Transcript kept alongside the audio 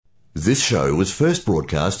This show was first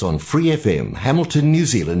broadcast on Free FM, Hamilton, New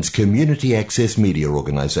Zealand's community access media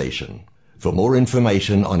organisation. For more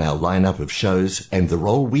information on our lineup of shows and the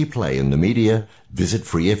role we play in the media, visit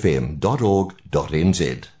freefm.org.nz.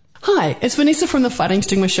 Hi, it's Vanessa from the Fighting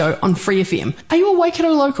Stigma Show on Free FM. Are you a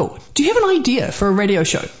Waikato local? Do you have an idea for a radio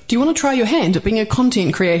show? Do you want to try your hand at being a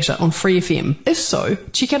content creator on Free FM? If so,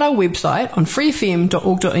 check out our website on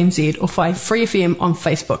freefm.org.nz or find Free FM on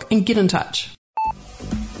Facebook and get in touch.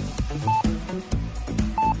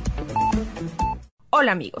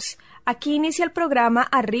 Hola amigos, aquí inicia el programa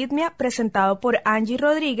Arritmia presentado por Angie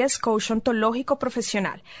Rodríguez, coach ontológico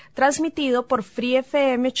profesional, transmitido por Free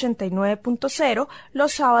FM 89.0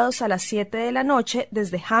 los sábados a las 7 de la noche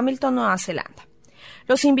desde Hamilton, Nueva Zelanda.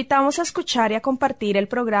 Los invitamos a escuchar y a compartir el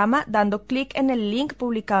programa dando clic en el link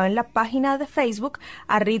publicado en la página de Facebook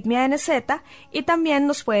Arritmia NZ y también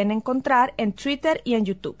nos pueden encontrar en Twitter y en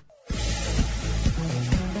YouTube.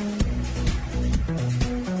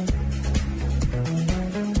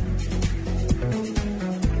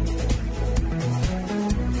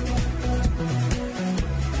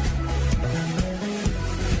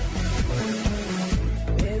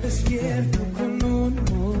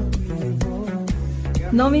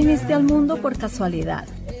 No viniste al mundo por casualidad.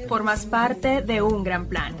 Formas parte de un gran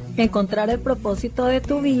plan. Encontrar el propósito de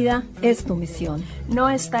tu vida es tu misión. No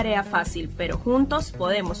es tarea fácil, pero juntos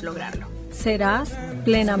podemos lograrlo. Serás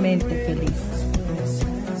plenamente feliz.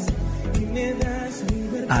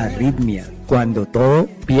 Arritmia, cuando todo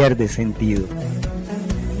pierde sentido.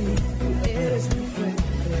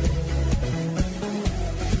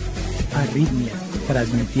 Arritmia,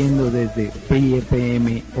 transmitiendo desde Free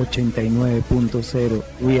FM 89.0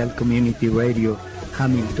 Real Community Radio,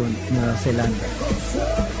 Hamilton, Nueva Zelanda.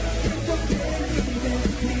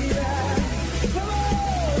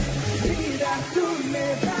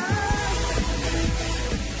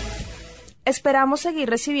 Esperamos seguir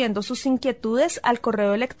recibiendo sus inquietudes al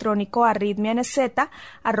correo electrónico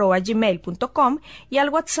arritmianz@gmail.com y al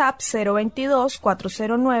WhatsApp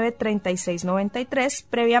 022-409-3693,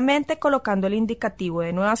 previamente colocando el indicativo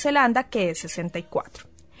de Nueva Zelanda que es 64.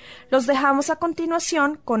 Los dejamos a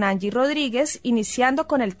continuación con Angie Rodríguez, iniciando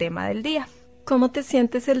con el tema del día. ¿Cómo te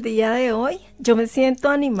sientes el día de hoy? Yo me siento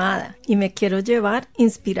animada y me quiero llevar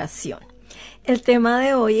inspiración. El tema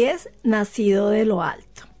de hoy es Nacido de lo Alto.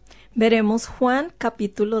 Veremos Juan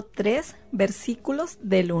capítulo 3, versículos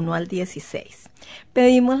del 1 al 16.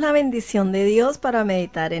 Pedimos la bendición de Dios para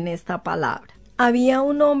meditar en esta palabra. Había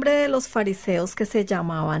un hombre de los fariseos que se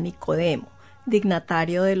llamaba Nicodemo,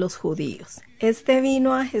 dignatario de los judíos. Este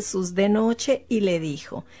vino a Jesús de noche y le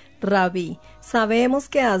dijo: Rabí, sabemos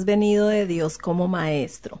que has venido de Dios como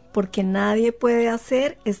maestro, porque nadie puede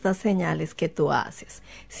hacer estas señales que tú haces,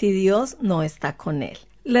 si Dios no está con él.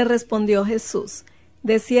 Le respondió Jesús: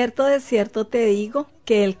 de cierto te digo,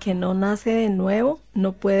 que el que no nace de nuevo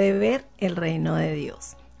no puede ver el reino de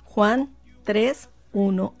Dios. Juan 3,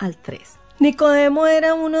 1 al 3. Nicodemo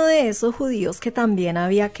era uno de esos judíos que también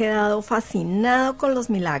había quedado fascinado con los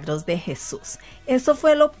milagros de Jesús. Eso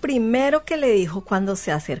fue lo primero que le dijo cuando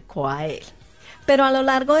se acercó a él. Pero a lo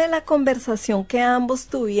largo de la conversación que ambos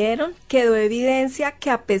tuvieron, quedó evidencia que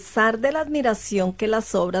a pesar de la admiración que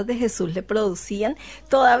las obras de Jesús le producían,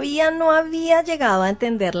 todavía no había llegado a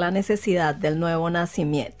entender la necesidad del nuevo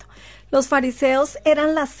nacimiento. Los fariseos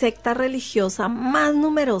eran la secta religiosa más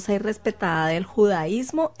numerosa y respetada del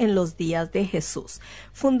judaísmo en los días de Jesús.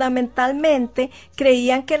 Fundamentalmente,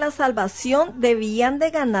 creían que la salvación debían de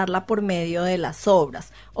ganarla por medio de las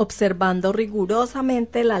obras, observando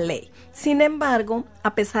rigurosamente la ley. Sin embargo,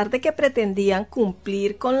 a pesar de que pretendían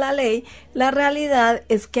cumplir con la ley, la realidad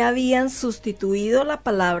es que habían sustituido la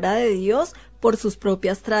palabra de Dios por sus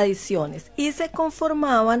propias tradiciones y se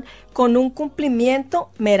conformaban con un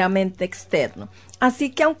cumplimiento meramente externo.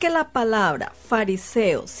 Así que aunque la palabra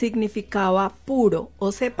fariseo significaba puro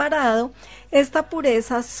o separado, esta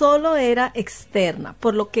pureza solo era externa,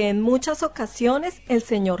 por lo que en muchas ocasiones el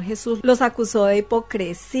Señor Jesús los acusó de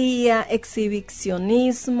hipocresía,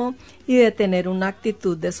 exhibicionismo y de tener una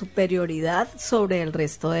actitud de superioridad sobre el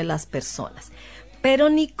resto de las personas.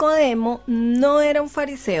 Pero Nicodemo no era un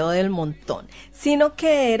fariseo del montón, sino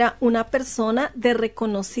que era una persona de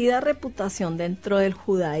reconocida reputación dentro del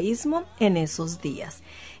judaísmo en esos días.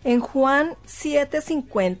 En Juan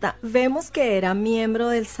 7:50 vemos que era miembro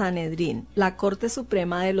del Sanedrín, la Corte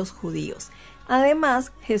Suprema de los Judíos.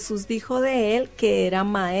 Además, Jesús dijo de él que era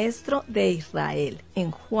maestro de Israel,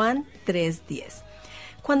 en Juan 3:10.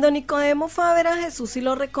 Cuando Nicodemo fue a ver a Jesús y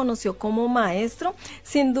lo reconoció como maestro,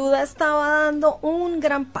 sin duda estaba dando un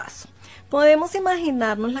gran paso. Podemos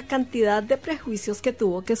imaginarnos la cantidad de prejuicios que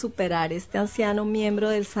tuvo que superar este anciano miembro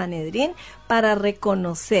del Sanedrín para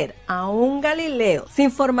reconocer a un Galileo sin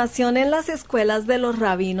formación en las escuelas de los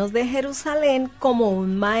rabinos de Jerusalén como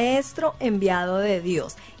un maestro enviado de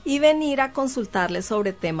Dios y venir a consultarle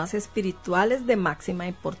sobre temas espirituales de máxima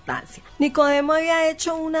importancia. Nicodemo había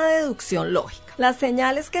hecho una deducción lógica. Las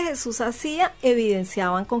señales que Jesús hacía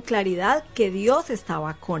evidenciaban con claridad que Dios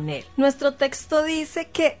estaba con él. Nuestro texto dice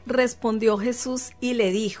que respondió Jesús y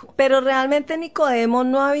le dijo, pero realmente Nicodemo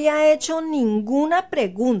no había hecho ninguna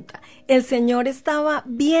pregunta. El Señor estaba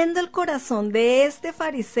viendo el corazón de este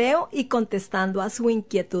fariseo y contestando a su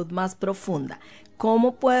inquietud más profunda.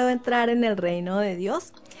 ¿Cómo puedo entrar en el reino de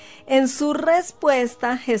Dios? En su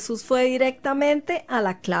respuesta, Jesús fue directamente a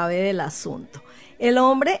la clave del asunto. El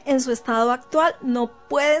hombre en su estado actual no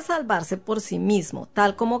puede salvarse por sí mismo,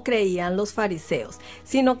 tal como creían los fariseos,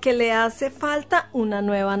 sino que le hace falta una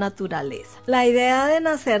nueva naturaleza. La idea de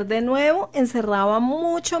nacer de nuevo encerraba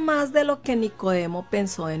mucho más de lo que Nicodemo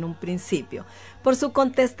pensó en un principio. Por su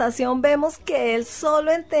contestación vemos que él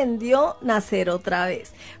solo entendió nacer otra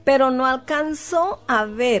vez, pero no alcanzó a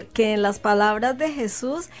ver que en las palabras de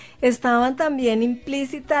Jesús estaban también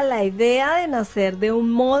implícita la idea de nacer de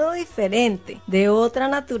un modo diferente, de otra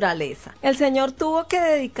naturaleza. El Señor tuvo que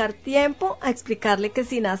dedicar tiempo a explicarle que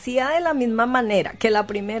si nacía de la misma manera que la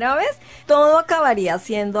primera vez, todo acabaría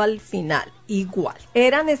siendo al final igual.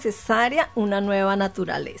 Era necesaria una nueva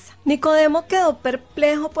naturaleza. Nicodemo quedó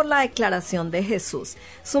perplejo por la declaración de Jesús.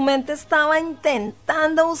 Su mente estaba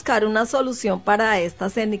intentando buscar una solución para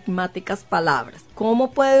estas enigmáticas palabras.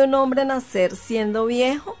 ¿Cómo puede un hombre nacer siendo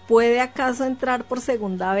viejo? ¿Puede acaso entrar por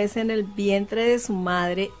segunda vez en el vientre de su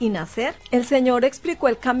madre y nacer? El Señor explicó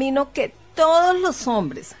el camino que todos los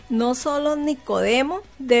hombres, no solo Nicodemo,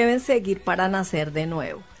 deben seguir para nacer de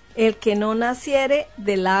nuevo. El que no naciere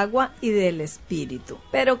del agua y del espíritu.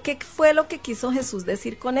 ¿Pero qué fue lo que quiso Jesús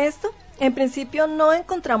decir con esto? En principio no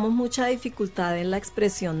encontramos mucha dificultad en la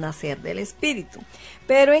expresión nacer del espíritu,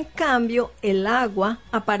 pero en cambio el agua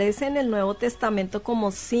aparece en el Nuevo Testamento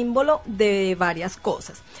como símbolo de varias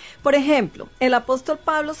cosas. Por ejemplo, el apóstol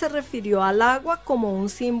Pablo se refirió al agua como un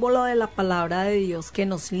símbolo de la palabra de Dios que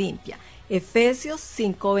nos limpia. Efesios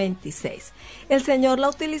 5:26. El Señor la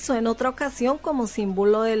utilizó en otra ocasión como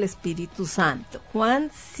símbolo del Espíritu Santo. Juan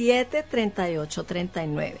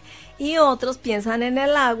 7:38-39. Y otros piensan en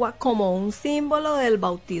el agua como un símbolo del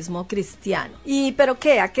bautismo cristiano. ¿Pero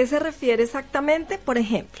qué? ¿A qué se refiere exactamente? Por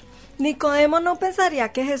ejemplo, Nicodemo no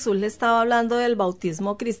pensaría que Jesús le estaba hablando del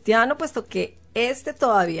bautismo cristiano, puesto que este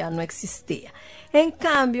todavía no existía. En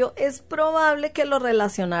cambio, es probable que lo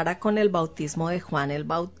relacionara con el bautismo de Juan el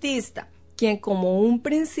Bautista, quien como un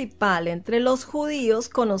principal entre los judíos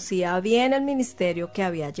conocía bien el ministerio que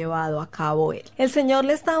había llevado a cabo él. El Señor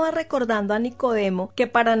le estaba recordando a Nicodemo que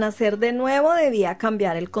para nacer de nuevo debía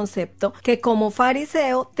cambiar el concepto que como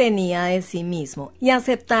fariseo tenía de sí mismo y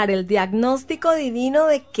aceptar el diagnóstico divino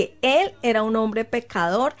de que él era un hombre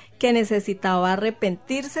pecador que necesitaba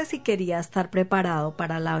arrepentirse si quería estar preparado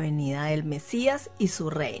para la venida del Mesías y su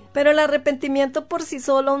reino. Pero el arrepentimiento por sí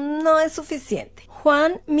solo no es suficiente.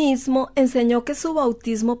 Juan mismo enseñó que su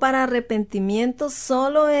bautismo para arrepentimiento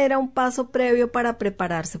solo era un paso previo para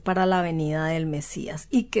prepararse para la venida del Mesías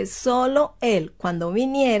y que solo él, cuando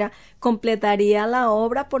viniera, completaría la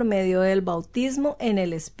obra por medio del bautismo en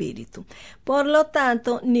el Espíritu. Por lo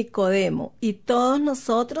tanto, Nicodemo y todos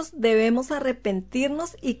nosotros debemos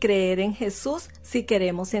arrepentirnos y creer en Jesús si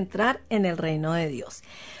queremos entrar en el reino de Dios.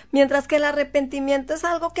 Mientras que el arrepentimiento es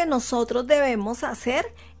algo que nosotros debemos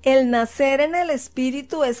hacer, el nacer en el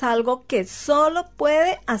Espíritu es algo que solo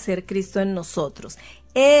puede hacer Cristo en nosotros.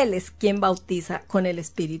 Él es quien bautiza con el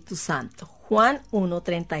Espíritu Santo. Juan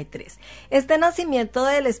 1:33. Este nacimiento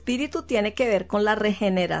del Espíritu tiene que ver con la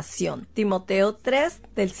regeneración. Timoteo 3,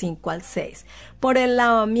 del 5 al 6. Por el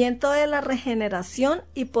lavamiento de la regeneración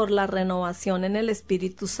y por la renovación en el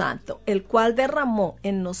Espíritu Santo, el cual derramó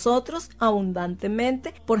en nosotros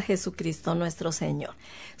abundantemente por Jesucristo nuestro Señor.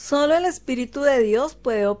 Solo el Espíritu de Dios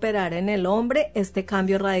puede operar en el hombre este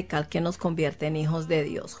cambio radical que nos convierte en hijos de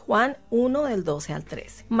Dios. Juan 1, del 12 al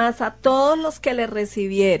 13. Mas a todos los que le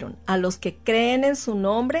recibieron, a los que creen en su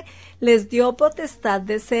nombre, les dio potestad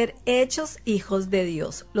de ser hechos hijos de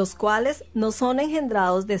Dios, los cuales no son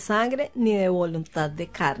engendrados de sangre, ni de voluntad de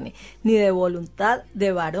carne, ni de voluntad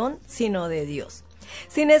de varón, sino de Dios.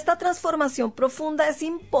 Sin esta transformación profunda es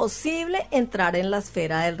imposible entrar en la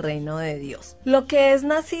esfera del reino de Dios. Lo que es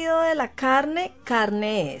nacido de la carne,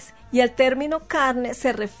 carne es, Y el término carne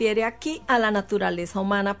se refiere aquí a la naturaleza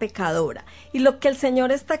humana pecadora. Y lo que el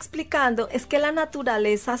Señor está explicando es que la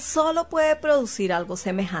naturaleza solo puede producir algo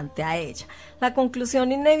semejante a ella. La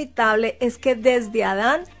conclusión inevitable es que desde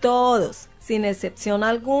Adán todos, sin excepción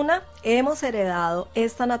alguna, hemos heredado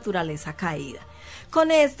esta naturaleza caída. Con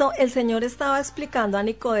esto, el Señor estaba explicando a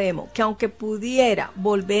Nicodemo que aunque pudiera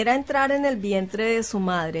volver a entrar en el vientre de su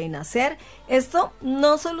madre y nacer, esto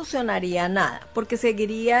no solucionaría nada, porque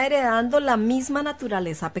seguiría heredando la misma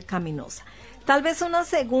naturaleza pecaminosa. Tal vez una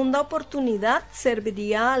segunda oportunidad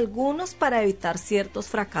serviría a algunos para evitar ciertos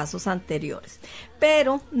fracasos anteriores,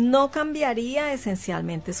 pero no cambiaría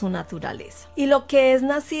esencialmente su naturaleza. Y lo que es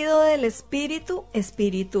nacido del Espíritu,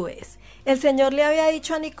 Espíritu es. El Señor le había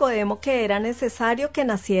dicho a Nicodemo que era necesario que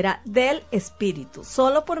naciera del Espíritu.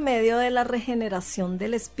 Solo por medio de la regeneración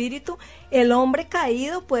del Espíritu, el hombre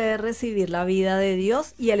caído puede recibir la vida de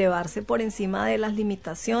Dios y elevarse por encima de las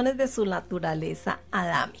limitaciones de su naturaleza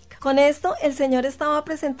adámica. Con esto, el Señor estaba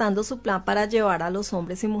presentando su plan para llevar a los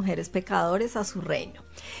hombres y mujeres pecadores a su reino.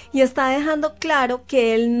 Y está dejando claro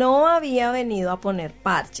que Él no había venido a poner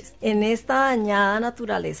parches en esta dañada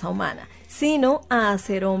naturaleza humana, sino a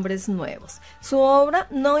hacer hombres nuevos. Su obra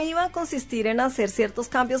no iba a consistir en hacer ciertos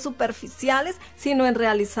cambios superficiales, sino en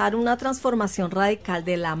realizar una transformación radical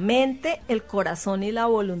de la mente, el corazón y la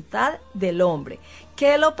voluntad del hombre,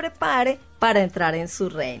 que lo prepare para entrar en su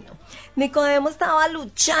reino. Nicodemo estaba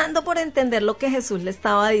luchando por entender lo que Jesús le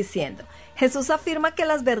estaba diciendo. Jesús afirma que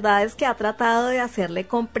las verdades que ha tratado de hacerle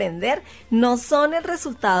comprender no son el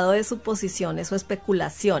resultado de suposiciones o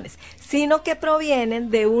especulaciones, sino que provienen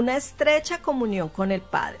de una estrecha comunión con el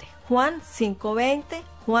Padre. Juan 5:20,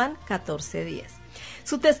 Juan 14:10.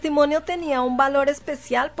 Su testimonio tenía un valor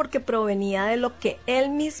especial porque provenía de lo que él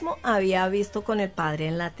mismo había visto con el Padre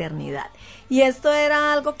en la eternidad. Y esto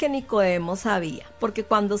era algo que Nicodemo sabía, porque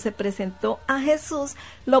cuando se presentó a Jesús,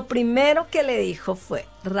 lo primero que le dijo fue: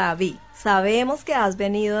 Rabí, sabemos que has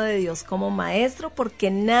venido de Dios como maestro,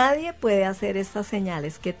 porque nadie puede hacer estas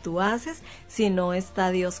señales que tú haces si no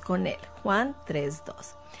está Dios con él. Juan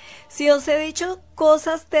 3:2. Si os he dicho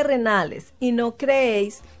cosas terrenales y no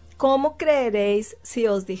creéis, ¿cómo creeréis si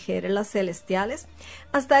os dijere las celestiales?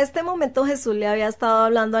 Hasta este momento Jesús le había estado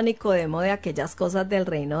hablando a Nicodemo de aquellas cosas del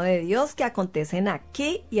reino de Dios que acontecen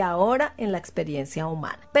aquí y ahora en la experiencia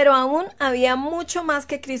humana. Pero aún había mucho más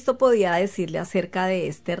que Cristo podía decirle acerca de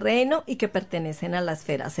este reino y que pertenecen a la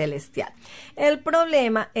esfera celestial. El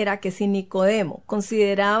problema era que si Nicodemo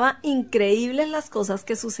consideraba increíbles las cosas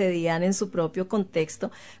que sucedían en su propio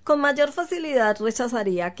contexto, con mayor facilidad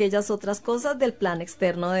rechazaría aquellas otras cosas del plan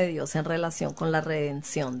externo de Dios en relación con la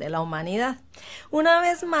redención de la humanidad. Una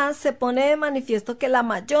vez más se pone de manifiesto que la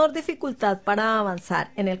mayor dificultad para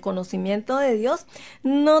avanzar en el conocimiento de Dios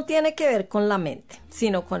no tiene que ver con la mente,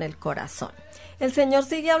 sino con el corazón. El Señor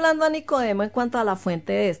sigue hablando a Nicodemo en cuanto a la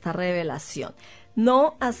fuente de esta revelación.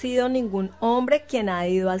 No ha sido ningún hombre quien ha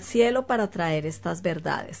ido al cielo para traer estas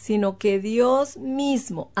verdades, sino que Dios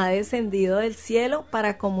mismo ha descendido del cielo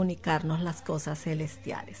para comunicarnos las cosas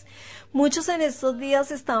celestiales. Muchos en estos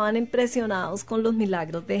días estaban impresionados con los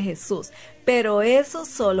milagros de Jesús, pero esos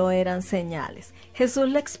solo eran señales. Jesús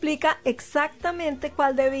le explica exactamente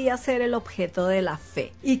cuál debía ser el objeto de la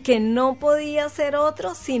fe y que no podía ser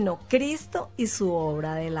otro sino Cristo y su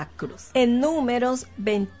obra de la cruz. En Números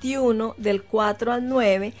 21 del 4 al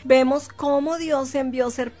 9 vemos cómo Dios envió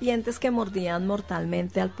serpientes que mordían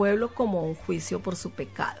mortalmente al pueblo como un juicio por su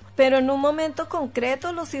pecado. Pero en un momento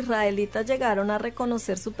concreto los israelitas llegaron a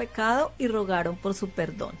reconocer su pecado y rogaron por su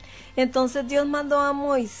perdón. Entonces Dios mandó a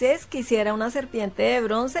Moisés que hiciera una serpiente de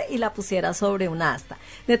bronce y la pusiera sobre un asta,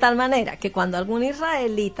 de tal manera que cuando algún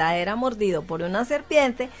israelita era mordido por una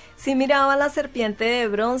serpiente, si miraba a la serpiente de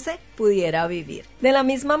bronce, pudiera vivir. De la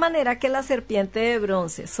misma manera que la serpiente de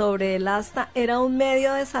bronce sobre el asta era un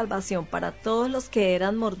medio de salvación para todos los que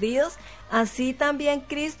eran mordidos, así también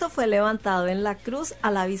Cristo fue levantado en la cruz a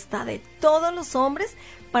la vista de todos los hombres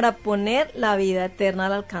para poner la vida eterna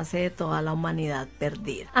al alcance de toda la humanidad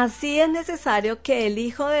perdida. Así es necesario que el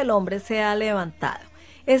Hijo del Hombre sea levantado.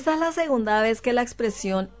 Esta es la segunda vez que la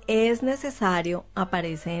expresión "es necesario"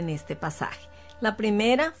 aparece en este pasaje. La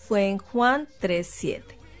primera fue en Juan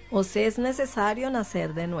 3:7. Os es necesario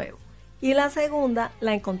nacer de nuevo. Y la segunda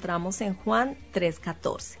la encontramos en Juan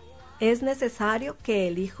 3:14. Es necesario que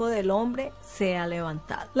el Hijo del Hombre sea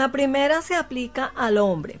levantado. La primera se aplica al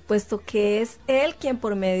hombre, puesto que es él quien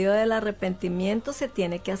por medio del arrepentimiento se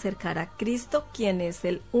tiene que acercar a Cristo, quien es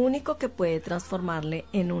el único que puede transformarle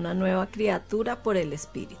en una nueva criatura por el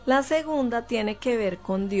Espíritu. La segunda tiene que ver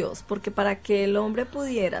con Dios, porque para que el hombre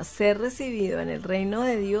pudiera ser recibido en el reino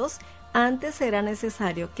de Dios, Antes era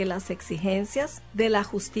necesario que las exigencias de la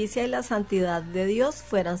justicia y la santidad de Dios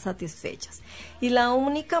fueran satisfechas. Y la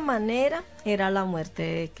única manera era la muerte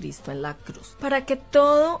de Cristo en la cruz, para que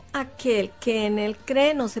todo aquel que en Él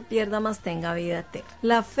cree no se pierda, mas tenga vida eterna.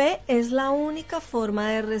 La fe es la única forma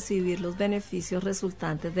de recibir los beneficios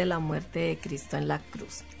resultantes de la muerte de Cristo en la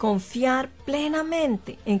cruz. Confiar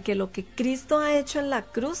plenamente en que lo que Cristo ha hecho en la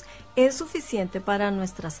cruz es suficiente para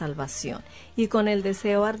nuestra salvación, y con el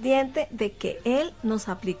deseo ardiente de que Él nos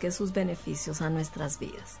aplique sus beneficios a nuestras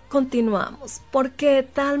vidas. Continuamos. Porque de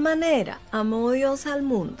tal manera amó Dios al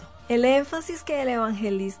mundo. El énfasis que el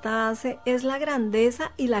evangelista hace es la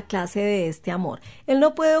grandeza y la clase de este amor. Él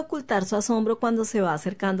no puede ocultar su asombro cuando se va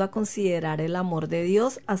acercando a considerar el amor de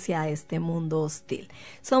Dios hacia este mundo hostil.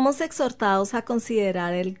 Somos exhortados a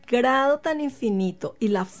considerar el grado tan infinito y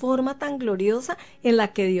la forma tan gloriosa en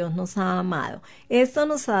la que Dios nos ha amado. Esto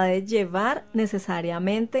nos ha de llevar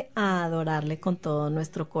necesariamente a adorarle con todo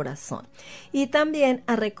nuestro corazón. Y también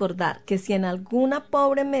a recordar que si en alguna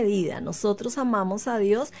pobre medida nosotros amamos a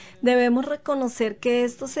Dios, debemos reconocer que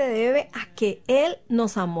esto se debe a que Él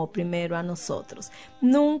nos amó primero a nosotros.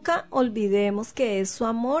 Nunca olvidemos que es su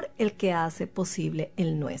amor el que hace posible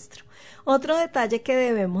el nuestro. Otro detalle que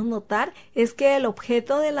debemos notar es que el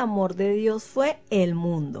objeto del amor de Dios fue el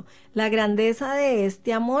mundo. La grandeza de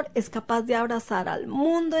este amor es capaz de abrazar al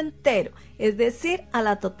mundo entero, es decir, a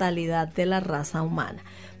la totalidad de la raza humana.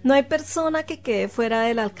 No hay persona que quede fuera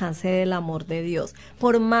del alcance del amor de Dios,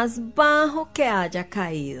 por más bajo que haya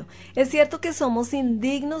caído. Es cierto que somos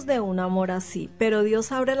indignos de un amor así, pero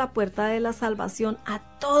Dios abre la puerta de la salvación a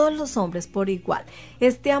todos los hombres por igual.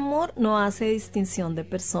 Este amor no hace distinción de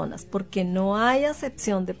personas, porque no hay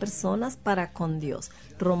acepción de personas para con Dios.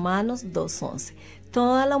 Romanos 2:11.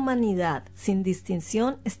 Toda la humanidad, sin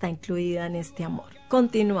distinción, está incluida en este amor.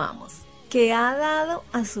 Continuamos. Que ha dado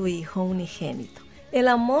a su Hijo unigénito. El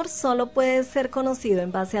amor solo puede ser conocido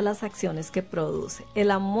en base a las acciones que produce. El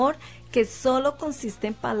amor que solo consiste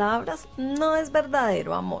en palabras no es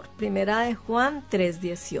verdadero amor. Primera de Juan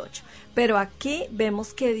 3:18. Pero aquí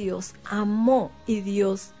vemos que Dios amó y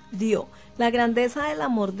Dios dio. La grandeza del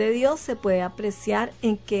amor de Dios se puede apreciar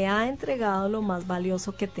en que ha entregado lo más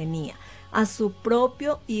valioso que tenía, a su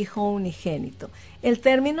propio Hijo unigénito. El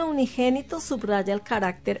término unigénito subraya el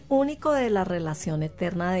carácter único de la relación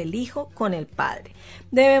eterna del Hijo con el Padre.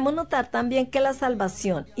 Debemos notar también que la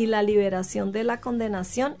salvación y la liberación de la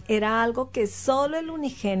condenación era algo que solo el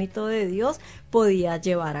unigénito de Dios podía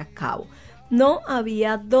llevar a cabo. No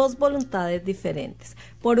había dos voluntades diferentes,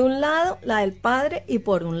 por un lado la del Padre y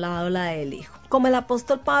por un lado la del Hijo. Como el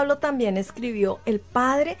apóstol Pablo también escribió, el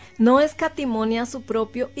Padre no escatimó a su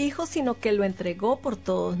propio Hijo, sino que lo entregó por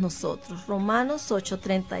todos nosotros. Romanos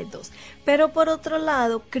 8:32. Pero por otro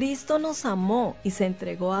lado, Cristo nos amó y se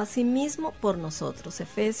entregó a sí mismo por nosotros.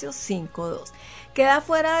 Efesios 5:2. Queda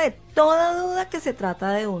fuera de toda duda que se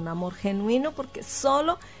trata de un amor genuino, porque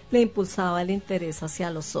solo le impulsaba el interés hacia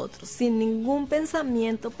los otros, sin ningún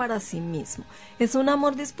pensamiento para sí mismo. Es un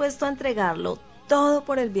amor dispuesto a entregarlo todo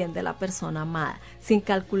por el bien de la persona amada, sin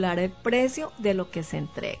calcular el precio de lo que se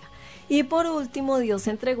entrega. Y por último, Dios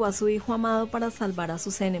entregó a su Hijo amado para salvar a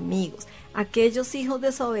sus enemigos, aquellos hijos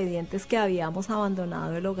desobedientes que habíamos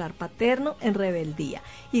abandonado el hogar paterno en rebeldía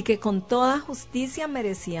y que con toda justicia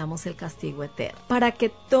merecíamos el castigo eterno, para que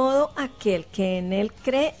todo aquel que en Él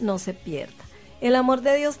cree no se pierda. El amor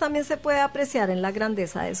de Dios también se puede apreciar en la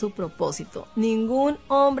grandeza de su propósito. Ningún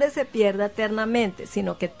hombre se pierda eternamente,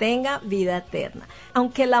 sino que tenga vida eterna.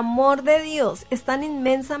 Aunque el amor de Dios es tan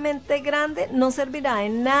inmensamente grande, no servirá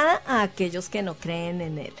en nada a aquellos que no creen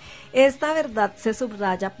en Él. Esta verdad se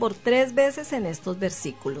subraya por 3 veces en estos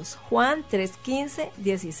versículos, Juan 3:15,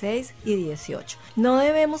 16 y 18. No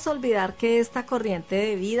debemos olvidar que esta corriente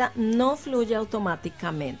de vida no fluye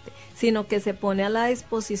automáticamente, sino que se pone a la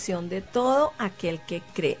disposición de todo aquel que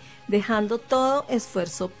cree, dejando todo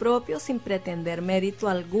esfuerzo propio sin pretender mérito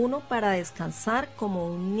alguno para descansar como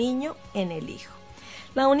un niño en el Hijo.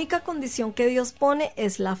 La única condición que Dios pone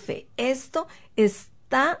es la fe. Esto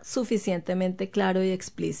está suficientemente claro y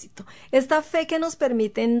explícito. Esta fe que nos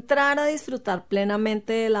permite entrar a disfrutar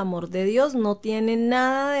plenamente del amor de Dios no tiene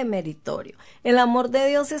nada de meritorio. El amor de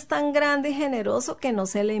Dios es tan grande y generoso que no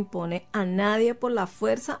se le impone a nadie por la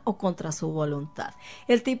fuerza o contra su voluntad.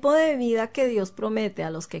 El tipo de vida que Dios promete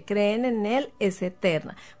a los que creen en Él es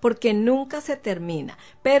eterna, porque nunca se termina,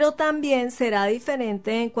 pero también será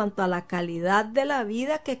diferente en cuanto a la calidad de la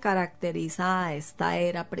vida que caracteriza a esta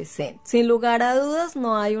era presente. Sin lugar a dudas,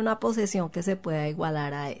 no hay una posesión que se pueda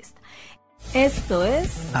igualar a esta. Esto es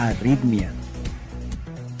Arritmia.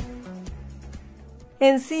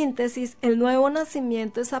 En síntesis, el nuevo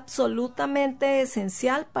nacimiento es absolutamente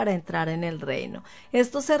esencial para entrar en el reino.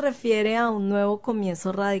 Esto se refiere a un nuevo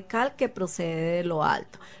comienzo radical que procede de lo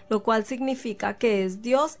alto, lo cual significa que es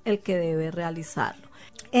Dios el que debe realizarlo.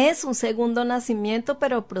 Es un segundo nacimiento,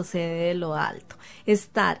 pero procede de lo alto.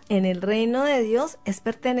 Estar en el reino de Dios es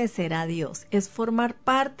pertenecer a Dios, es formar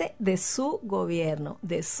parte de su gobierno,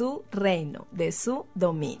 de su reino, de su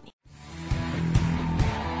dominio.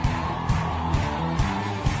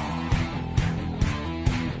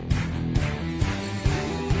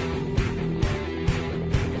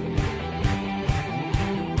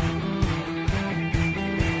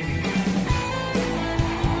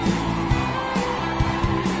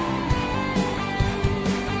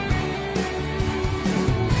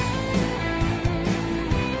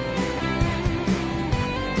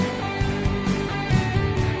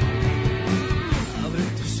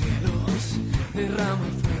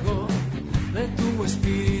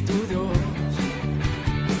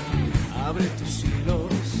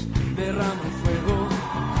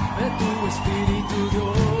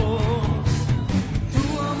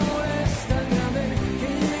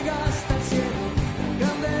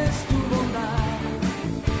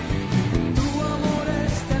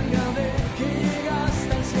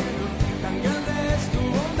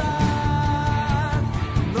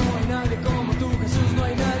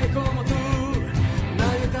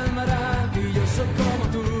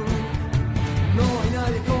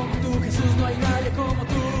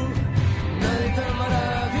 Nadie tan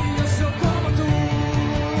maravilloso como tú.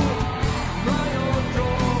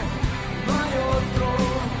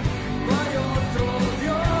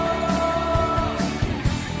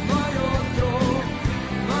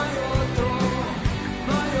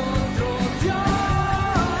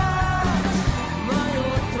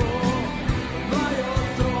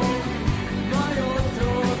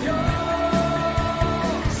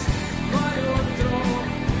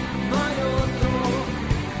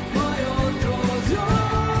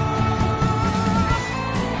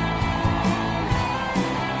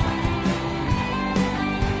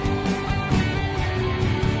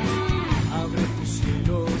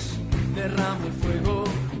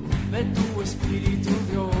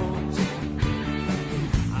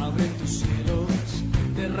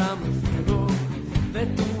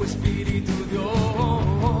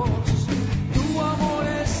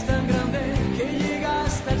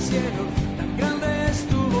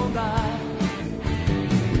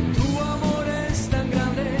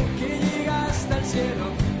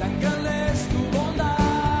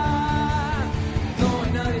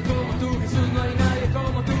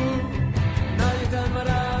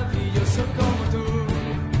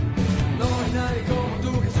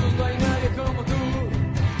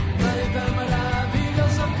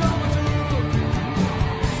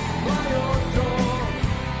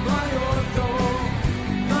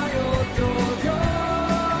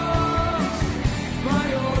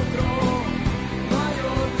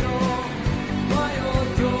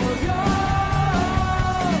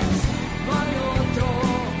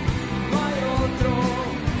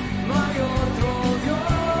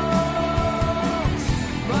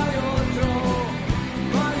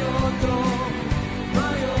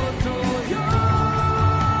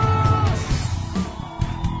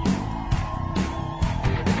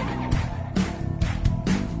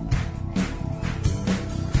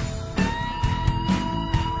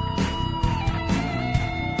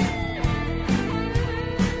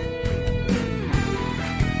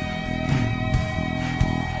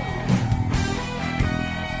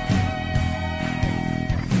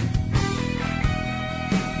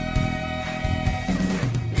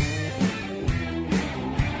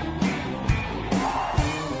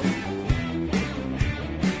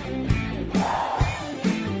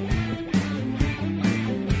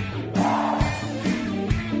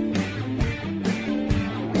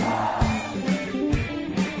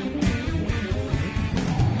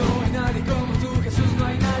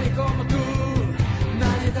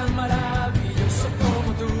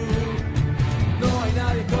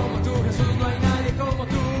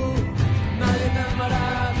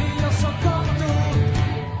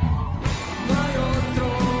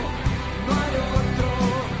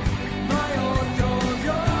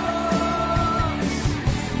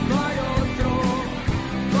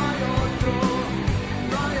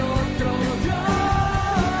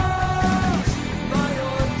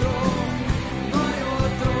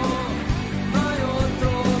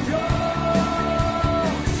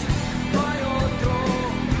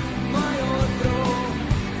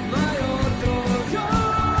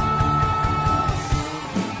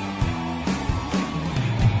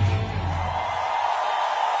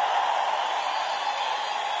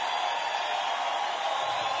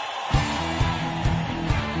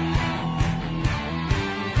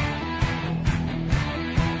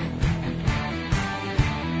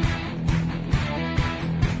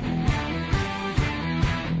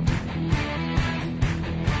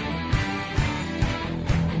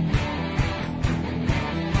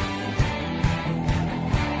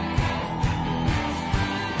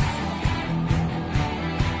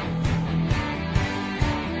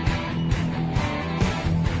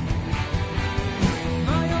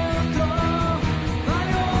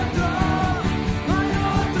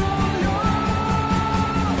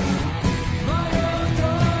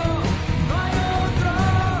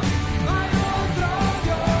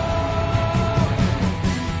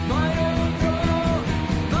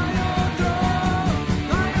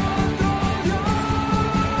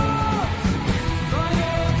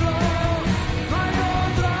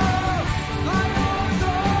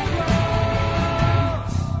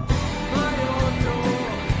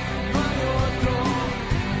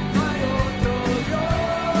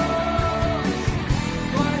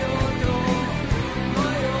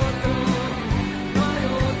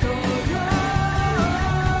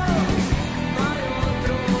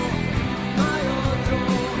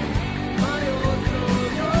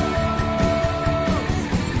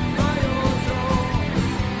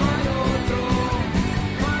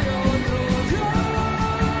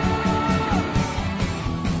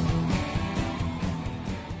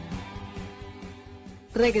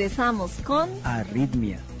 Regresamos con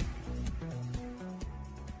Arritmia.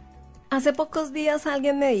 Hace pocos días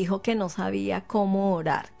alguien me dijo que no sabía cómo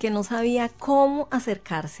orar, que no sabía cómo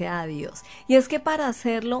acercarse a Dios. Y es que para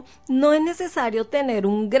hacerlo no es necesario tener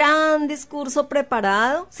un gran discurso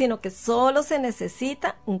preparado, sino que solo se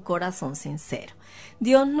necesita un corazón sincero.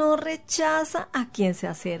 Dios no rechaza a quien se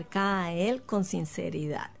acerca a Él con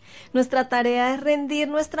sinceridad. Nuestra tarea es rendir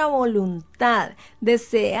nuestra voluntad,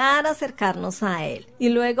 desear acercarnos a Él. ¿Y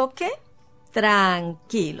luego qué?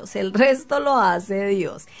 Tranquilos, el resto lo hace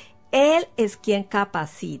Dios. Él es quien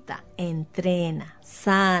capacita, entrena,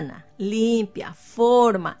 sana, limpia,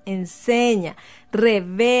 forma, enseña,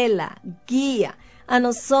 revela, guía. A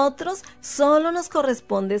nosotros solo nos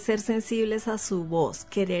corresponde ser sensibles a su voz,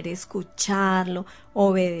 querer escucharlo,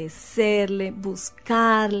 obedecerle,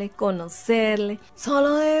 buscarle, conocerle.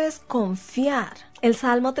 Solo debes confiar. El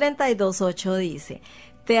Salmo 32:8 dice: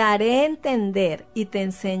 te haré entender y te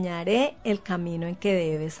enseñaré el camino en que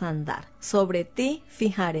debes andar. Sobre ti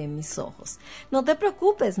fijaré mis ojos. No te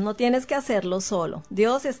preocupes, no tienes que hacerlo solo.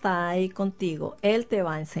 Dios está ahí contigo, Él te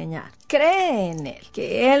va a enseñar. Cree en Él,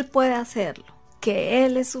 que Él puede hacerlo, que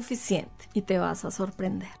Él es suficiente y te vas a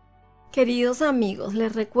sorprender. Queridos amigos,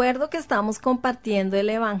 les recuerdo que estamos compartiendo el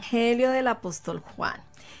Evangelio del apóstol Juan.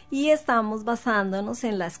 Y estamos basándonos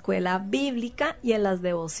en la escuela bíblica y en las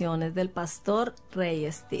devociones del pastor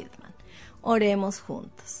Ray Stedman. Oremos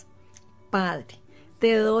juntos. Padre,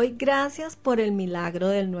 te doy gracias por el milagro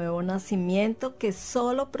del nuevo nacimiento que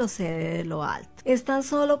solo procede de lo alto. Es tan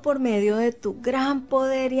solo por medio de tu gran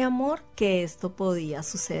poder y amor que esto podía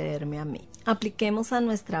sucederme a mí. Apliquemos a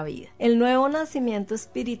nuestra vida. El nuevo nacimiento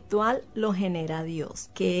espiritual lo genera Dios,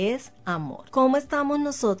 que es amor. ¿Cómo estamos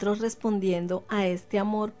nosotros respondiendo a este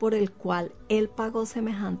amor por el cual Él pagó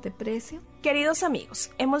semejante precio? Queridos amigos,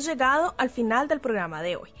 hemos llegado al final del programa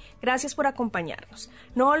de hoy. Gracias por acompañarnos.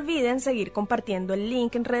 No olviden seguir compartiendo el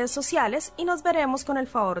link en redes sociales y nos veremos con el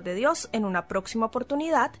favor de Dios en una próxima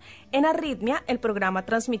oportunidad en Arritmia, el programa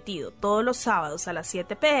transmitido todos los sábados a las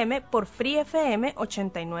 7 p.m. por Free FM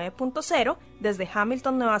 89.0 desde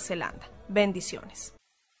Hamilton, Nueva Zelanda. Bendiciones.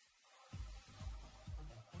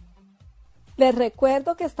 Les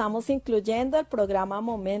recuerdo que estamos incluyendo el programa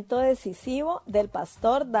Momento Decisivo del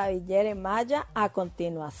pastor David Jeremiah a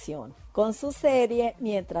continuación, con su serie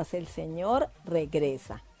Mientras el Señor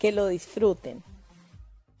Regresa. Que lo disfruten.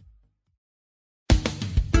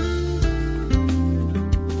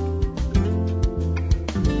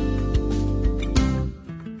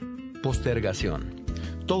 Postergación.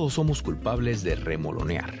 Todos somos culpables de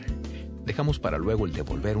remolonear. Dejamos para luego el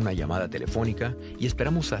devolver una llamada telefónica y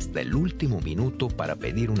esperamos hasta el último minuto para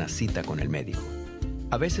pedir una cita con el médico.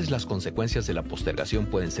 A veces las consecuencias de la postergación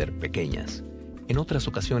pueden ser pequeñas, en otras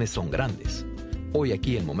ocasiones son grandes. Hoy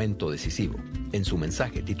aquí el momento decisivo. En su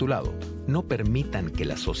mensaje titulado No permitan que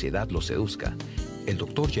la sociedad los seduzca, el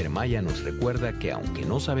Dr. Jeremiah nos recuerda que aunque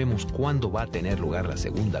no sabemos cuándo va a tener lugar la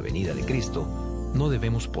segunda venida de Cristo, no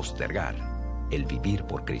debemos postergar el vivir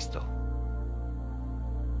por Cristo.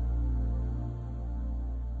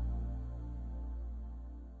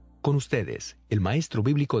 Con ustedes, el maestro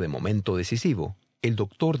bíblico de Momento Decisivo, el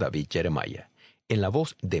Dr. David Jeremiah, en la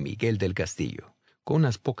voz de Miguel del Castillo, con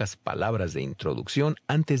unas pocas palabras de introducción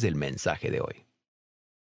antes del mensaje de hoy.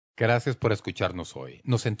 Gracias por escucharnos hoy.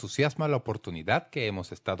 Nos entusiasma la oportunidad que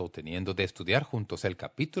hemos estado teniendo de estudiar juntos el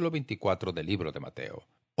capítulo 24 del libro de Mateo.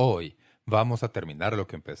 Hoy vamos a terminar lo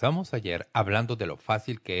que empezamos ayer hablando de lo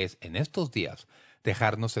fácil que es en estos días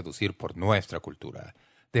dejarnos seducir por nuestra cultura,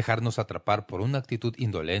 dejarnos atrapar por una actitud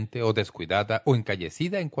indolente o descuidada o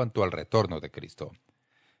encallecida en cuanto al retorno de Cristo.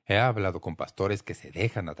 He hablado con pastores que se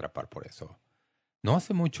dejan atrapar por eso. No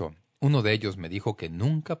hace mucho, uno de ellos me dijo que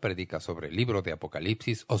nunca predica sobre el libro de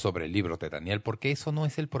Apocalipsis o sobre el libro de Daniel porque eso no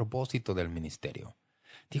es el propósito del ministerio.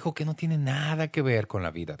 Dijo que no tiene nada que ver con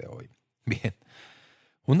la vida de hoy. Bien,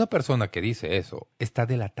 una persona que dice eso está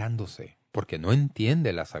delatándose porque no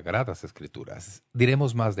entiende las Sagradas Escrituras.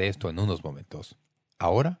 Diremos más de esto en unos momentos.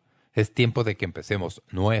 Ahora es tiempo de que empecemos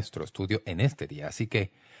nuestro estudio en este día, así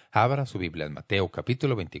que abra su Biblia en Mateo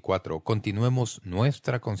capítulo 24, continuemos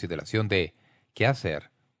nuestra consideración de qué hacer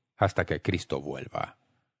hasta que Cristo vuelva.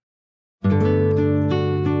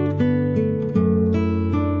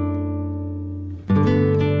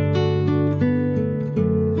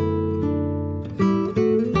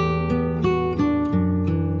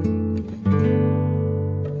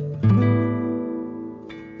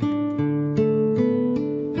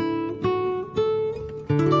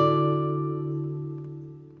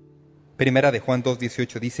 Primera de Juan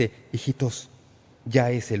 2:18 dice: Hijitos,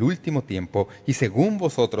 ya es el último tiempo, y según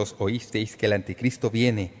vosotros oísteis que el anticristo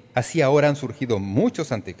viene, Así ahora han surgido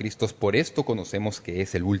muchos anticristos, por esto conocemos que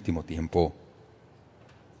es el último tiempo.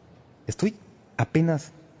 Estoy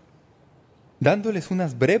apenas dándoles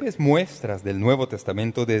unas breves muestras del Nuevo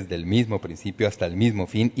Testamento desde el mismo principio hasta el mismo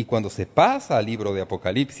fin, y cuando se pasa al libro de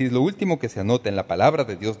Apocalipsis, lo último que se anota en la palabra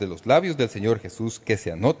de Dios de los labios del Señor Jesús, que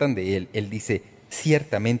se anotan de Él dice,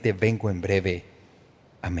 ciertamente vengo en breve.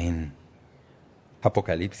 Amén.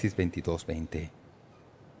 Apocalipsis 22:20.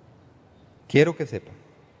 Quiero que sepan,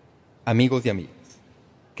 amigos y amigas,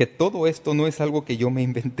 que todo esto no es algo que yo me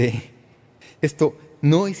inventé. Esto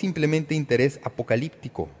no es simplemente interés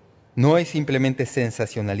apocalíptico, no es simplemente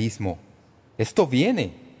sensacionalismo. Esto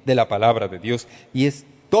viene de la palabra de Dios y es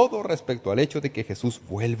todo respecto al hecho de que Jesús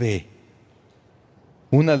vuelve.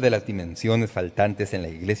 Una de las dimensiones faltantes en la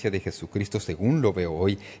Iglesia de Jesucristo, según lo veo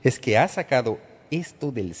hoy, es que ha sacado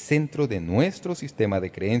esto del centro de nuestro sistema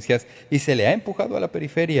de creencias y se le ha empujado a la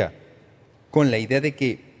periferia, con la idea de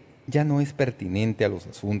que ya no es pertinente a los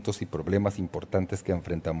asuntos y problemas importantes que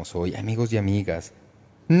enfrentamos hoy. Amigos y amigas,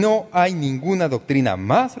 no hay ninguna doctrina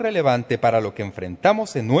más relevante para lo que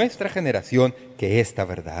enfrentamos en nuestra generación que esta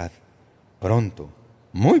verdad. Pronto,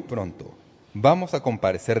 muy pronto, vamos a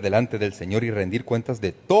comparecer delante del Señor y rendir cuentas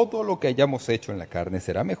de todo lo que hayamos hecho en la carne.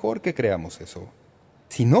 Será mejor que creamos eso.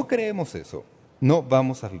 Si no creemos eso, no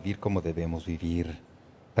vamos a vivir como debemos vivir.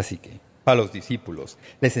 Así que, a los discípulos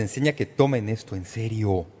les enseña que tomen esto en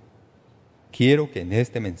serio. Quiero que en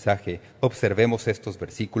este mensaje observemos estos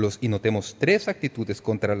versículos y notemos 3 actitudes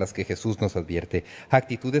contra las que Jesús nos advierte,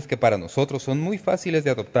 actitudes que para nosotros son muy fáciles de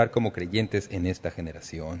adoptar como creyentes en esta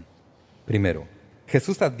generación. Primero,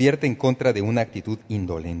 Jesús advierte en contra de una actitud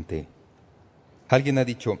indolente. Alguien ha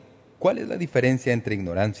dicho, ¿cuál es la diferencia entre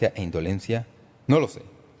ignorancia e indolencia? No lo sé,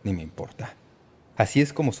 ni me importa. Así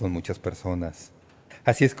es como son muchas personas.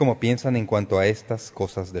 Así es como piensan en cuanto a estas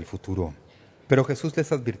cosas del futuro. Pero Jesús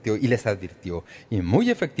les advirtió, y muy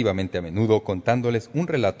efectivamente a menudo, contándoles un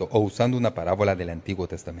relato o usando una parábola del Antiguo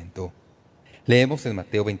Testamento. Leemos en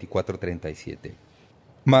Mateo 24:37.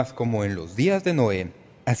 Mas como en los días de Noé,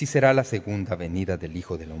 así será la segunda venida del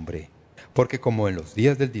Hijo del Hombre. Porque como en los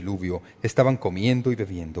días del diluvio estaban comiendo y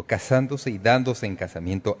bebiendo, casándose y dándose en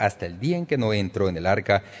casamiento hasta el día en que Noé entró en el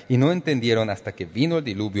arca, y no entendieron hasta que vino el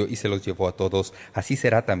diluvio y se los llevó a todos, así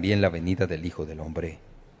será también la venida del Hijo del Hombre.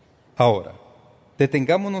 Ahora,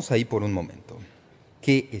 detengámonos ahí por un momento.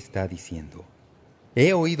 ¿Qué está diciendo?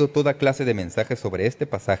 He oído toda clase de mensajes sobre este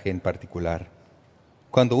pasaje en particular.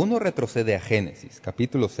 Cuando uno retrocede a Génesis,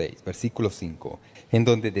 capítulo 6, versículo 5, en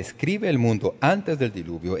donde describe el mundo antes del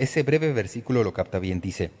diluvio, ese breve versículo lo capta bien.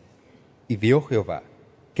 Dice, y vio Jehová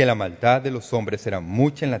que la maldad de los hombres era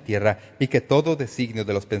mucha en la tierra y que todo designio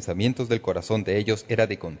de los pensamientos del corazón de ellos era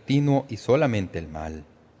de continuo y solamente el mal.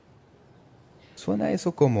 ¿Suena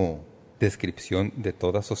eso como descripción de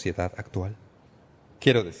toda sociedad actual?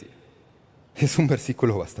 Quiero decir, es un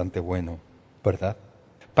versículo bastante bueno, ¿verdad?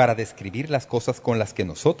 Para describir las cosas con las que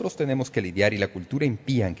nosotros tenemos que lidiar y la cultura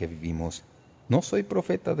impía en que vivimos. No soy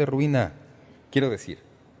profeta de ruina. Quiero decir,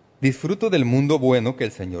 disfruto del mundo bueno que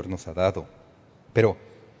el Señor nos ha dado. Pero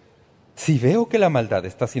si veo que la maldad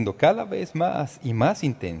está siendo cada vez más y más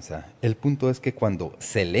intensa, el punto es que cuando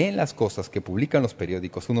se leen las cosas que publican los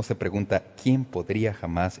periódicos, uno se pregunta, ¿quién podría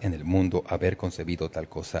jamás en el mundo haber concebido tal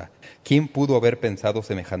cosa? ¿Quién pudo haber pensado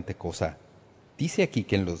semejante cosa? Dice aquí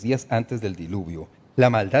que en los días antes del diluvio, la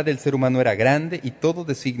maldad del ser humano era grande y todo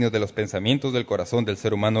designio de los pensamientos del corazón del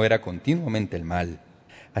ser humano era continuamente el mal.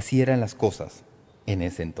 Así eran las cosas en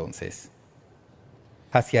ese entonces.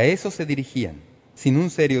 Hacia eso se dirigían, sin un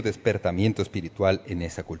serio despertamiento espiritual en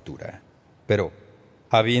esa cultura. Pero,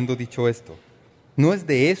 habiendo dicho esto, no es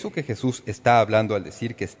de eso que Jesús está hablando al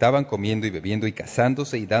decir que estaban comiendo y bebiendo y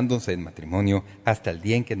casándose y dándose en matrimonio hasta el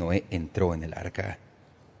día en que Noé entró en el arca.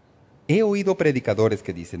 He oído predicadores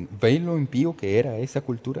que dicen, ¿ven lo impío que era esa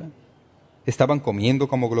cultura? Estaban comiendo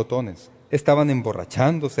como glotones, estaban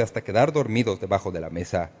emborrachándose hasta quedar dormidos debajo de la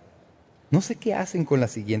mesa. No sé qué hacen con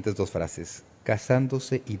las siguientes 2 frases,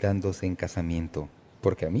 casándose y dándose en casamiento,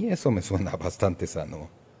 porque a mí eso me suena bastante sano.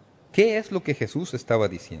 ¿Qué es lo que Jesús estaba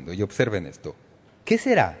diciendo? Y observen esto. ¿Qué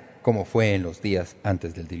será como fue en los días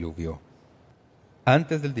antes del diluvio?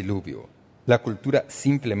 Antes del diluvio, la cultura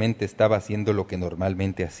simplemente estaba haciendo lo que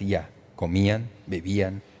normalmente hacía. Comían,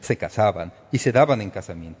 bebían, se casaban y se daban en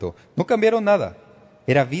casamiento. No cambiaron nada.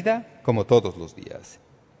 Era vida como todos los días.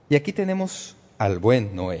 Y aquí tenemos al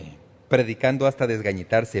buen Noé, predicando hasta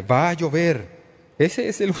desgañitarse. ¡Va a llover! Ese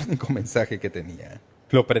es el único mensaje que tenía.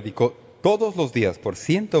 Lo predicó todos los días por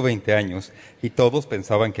 120 años y todos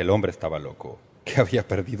pensaban que el hombre estaba loco, que había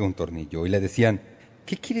perdido un tornillo. Y le decían,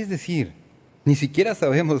 ¿qué quieres decir? Ni siquiera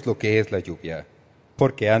sabemos lo que es la lluvia.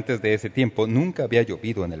 porque antes de ese tiempo nunca había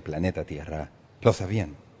llovido en el planeta Tierra. Lo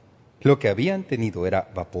sabían. Lo que habían tenido era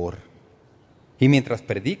vapor. Y mientras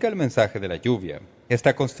predica el mensaje de la lluvia,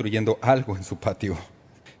 está construyendo algo en su patio.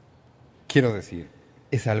 Quiero decir,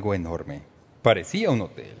 es algo enorme. Parecía un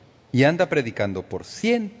hotel. Y anda predicando por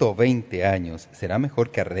 120 años. Será mejor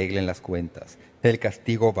que arreglen las cuentas. El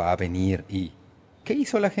castigo va a venir. ¿Y qué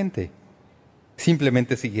hizo la gente?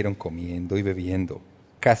 Simplemente siguieron comiendo y bebiendo,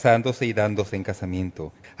 casándose y dándose en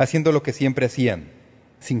casamiento, haciendo lo que siempre hacían,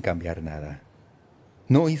 sin cambiar nada.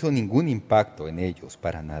 No hizo ningún impacto en ellos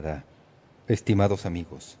para nada. Estimados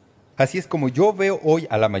amigos, así es como yo veo hoy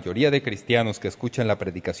a la mayoría de cristianos que escuchan la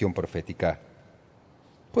predicación profética.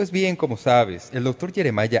 Pues bien, como sabes, el doctor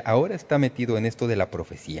Jeremiah ahora está metido en esto de la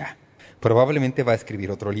profecía. Probablemente va a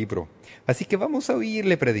escribir otro libro. Así que vamos a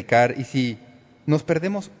oírle predicar y si nos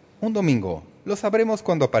perdemos un domingo, lo sabremos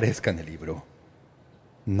cuando aparezca en el libro.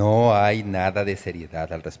 No hay nada de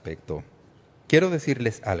seriedad al respecto. Quiero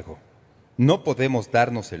decirles algo. No podemos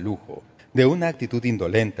darnos el lujo de una actitud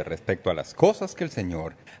indolente respecto a las cosas que el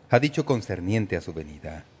Señor ha dicho concerniente a su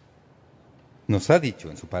venida. Nos ha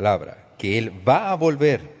dicho en su palabra que Él va a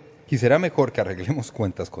volver y será mejor que arreglemos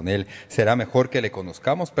cuentas con Él. Será mejor que le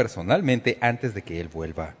conozcamos personalmente antes de que Él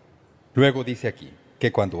vuelva. Luego dice aquí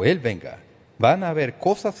que cuando Él venga, van a haber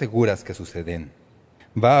cosas seguras que suceden.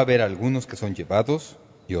 Va a haber algunos que son llevados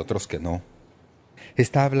y otros que no.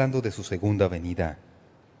 Está hablando de su segunda venida.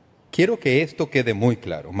 Quiero que esto quede muy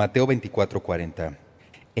claro. Mateo 24:40.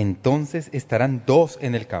 Entonces estarán dos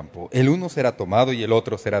en el campo. El uno será tomado y el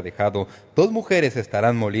otro será dejado. Dos mujeres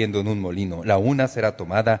estarán moliendo en un molino. La una será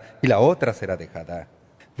tomada y la otra será dejada.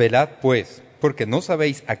 Velad pues, porque no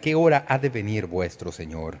sabéis a qué hora ha de venir vuestro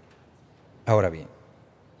Señor. Ahora bien,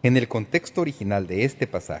 en el contexto original de este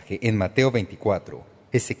pasaje, en Mateo 24,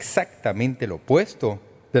 es exactamente lo opuesto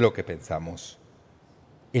de lo que pensamos.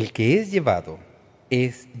 El que es llevado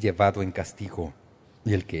en castigo,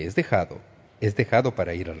 y el que es dejado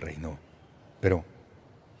para ir al reino. Pero,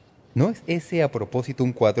 ¿no es ese a propósito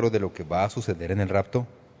un cuadro de lo que va a suceder en el rapto?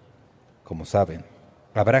 Como saben,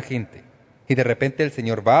 habrá gente, y de repente el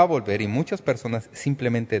Señor va a volver y muchas personas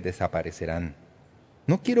simplemente desaparecerán.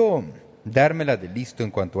 No quiero dármela de listo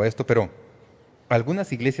en cuanto a esto, pero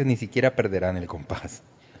algunas iglesias ni siquiera perderán el compás.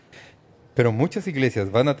 Pero muchas iglesias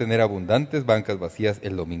van a tener abundantes bancas vacías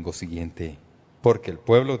el domingo siguiente, porque el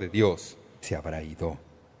pueblo de Dios se habrá ido.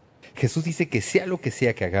 Jesús dice que sea lo que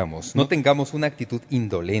sea que hagamos, no tengamos una actitud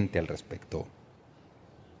indolente al respecto.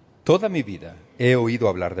 Toda mi vida he oído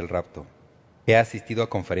hablar del rapto. He asistido a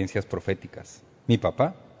conferencias proféticas. Mi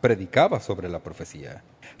papá predicaba sobre la profecía.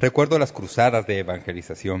 Recuerdo las cruzadas de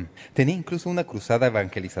evangelización. Tenía incluso una cruzada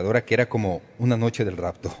evangelizadora que era como una noche del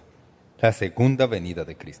rapto. La segunda venida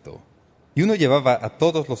de Cristo. Y uno llevaba a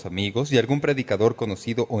todos los amigos y algún predicador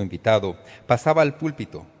conocido o invitado pasaba al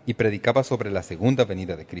púlpito y predicaba sobre la segunda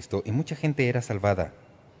venida de Cristo y mucha gente era salvada.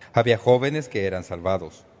 Había jóvenes que eran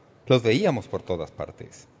salvados. Los veíamos por todas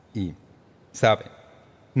partes. Y, ¿saben?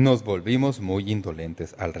 Nos volvimos muy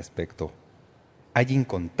indolentes al respecto. Hay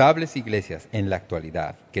incontables iglesias en la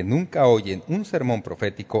actualidad que nunca oyen un sermón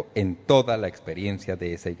profético en toda la experiencia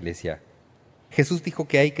de esa iglesia. Jesús dijo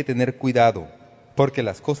que hay que tener cuidado, porque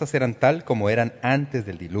las cosas eran tal como eran antes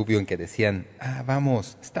del diluvio, en que decían,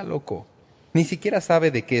 vamos, está loco. Ni siquiera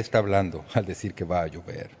sabe de qué está hablando al decir que va a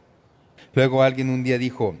llover. Luego alguien un día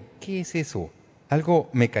dijo, ¿qué es eso? Algo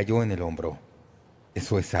me cayó en el hombro.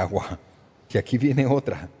 Eso es agua. Y aquí viene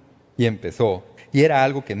otra. Y empezó. Y era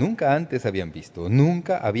algo que nunca antes habían visto.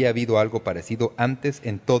 Nunca había habido algo parecido antes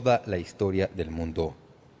en toda la historia del mundo.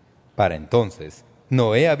 Para entonces,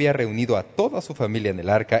 Noé había reunido a toda su familia en el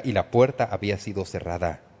arca y la puerta había sido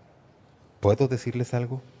cerrada. ¿Puedo decirles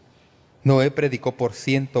algo? Noé predicó por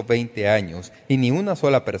 120 años y ni una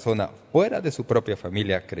sola persona fuera de su propia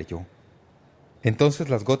familia creyó. Entonces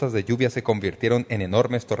las gotas de lluvia se convirtieron en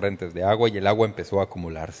enormes torrentes de agua y el agua empezó a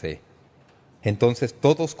acumularse. Entonces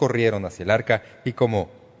todos corrieron hacia el arca y como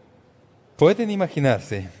pueden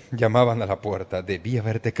imaginarse, llamaban a la puerta, «Debí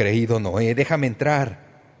haberte creído, Noé, déjame entrar».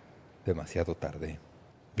 Demasiado tarde.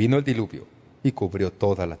 Vino el diluvio y cubrió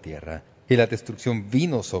toda la tierra, y la destrucción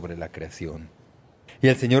vino sobre la creación. Y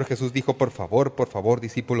el Señor Jesús dijo, por favor,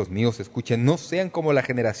 discípulos míos, escuchen, no sean como la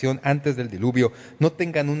generación antes del diluvio, no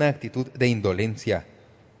tengan una actitud de indolencia.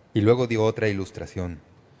 Y luego dio otra ilustración.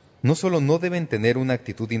 No solo no deben tener una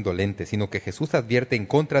actitud indolente, sino que Jesús advierte en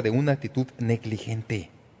contra de una actitud negligente.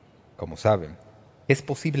 Como saben, es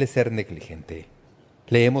posible ser negligente.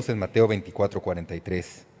 Leemos en Mateo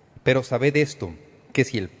 24:43. Pero sabed esto, que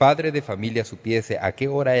si el padre de familia supiese a qué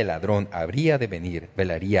hora el ladrón habría de venir,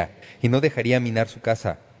 velaría y no dejaría minar su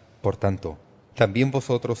casa. Por tanto, también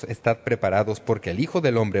vosotros estad preparados, porque el Hijo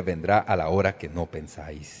del Hombre vendrá a la hora que no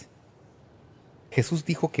pensáis. Jesús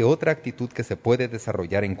dijo que otra actitud que se puede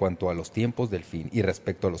desarrollar en cuanto a los tiempos del fin y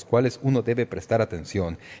respecto a los cuales uno debe prestar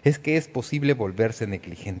atención es que es posible volverse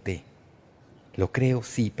negligente. Lo creo,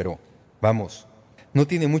 sí, pero vamos, no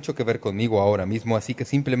tiene mucho que ver conmigo ahora mismo, así que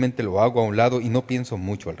simplemente lo hago a un lado y no pienso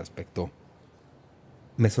mucho al respecto.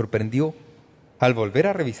 Me sorprendió al volver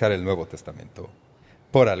a revisar el Nuevo Testamento.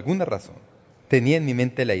 Por alguna razón, tenía en mi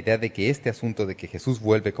mente la idea de que este asunto de que Jesús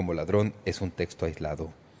vuelve como ladrón es un texto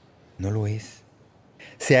aislado. No lo es.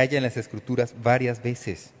 Se halla en las Escrituras varias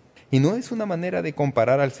veces. Y no es una manera de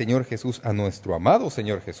comparar al Señor Jesús, a nuestro amado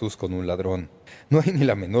Señor Jesús, con un ladrón. No hay ni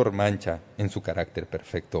la menor mancha en su carácter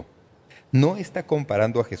perfecto. No está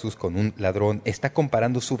comparando a Jesús con un ladrón, está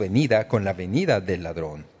comparando su venida con la venida del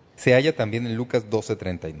ladrón. Se halla también en Lucas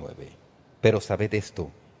 12:39. Pero sabed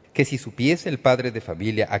esto, que si supiese el padre de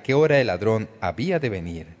familia a qué hora el ladrón había de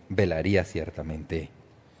venir, velaría ciertamente.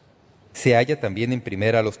 Se halla también en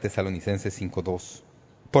 1 Tesalonicenses 5:2.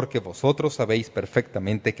 Porque vosotros sabéis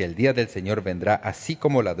perfectamente que el día del Señor vendrá así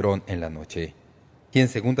como ladrón en la noche. Y en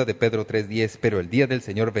 2 de Pedro 3:10, pero el día del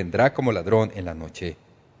Señor vendrá como ladrón en la noche.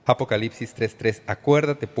 Apocalipsis 3:3,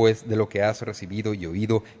 acuérdate pues de lo que has recibido y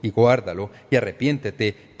oído, y guárdalo, y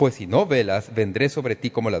arrepiéntete, pues si no velas, vendré sobre ti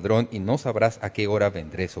como ladrón, y no sabrás a qué hora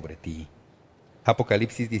vendré sobre ti.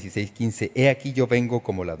 Apocalipsis 16:15, he aquí yo vengo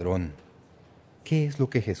como ladrón. ¿Qué es lo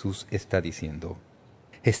que Jesús está diciendo?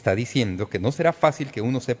 Está diciendo que no será fácil que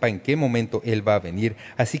uno sepa en qué momento Él va a venir,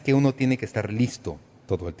 así que uno tiene que estar listo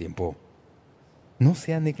todo el tiempo. No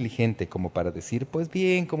sea negligente como para decir, pues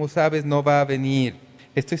bien, como sabes, no va a venir.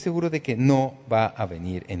 Estoy seguro de que no va a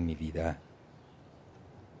venir en mi vida.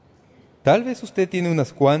 Tal vez usted tiene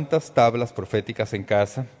unas cuantas tablas proféticas en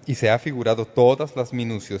casa y se ha figurado todas las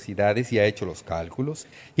minuciosidades y ha hecho los cálculos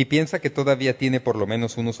y piensa que todavía tiene por lo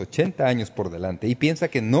menos unos 80 años por delante y piensa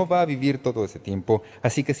que no va a vivir todo ese tiempo,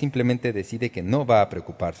 así que simplemente decide que no va a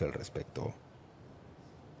preocuparse al respecto.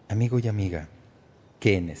 Amigo y amiga,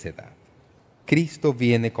 qué necedad. Cristo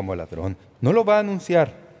viene como ladrón. No lo va a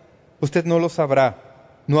anunciar. Usted no lo sabrá.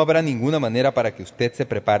 No habrá ninguna manera para que usted se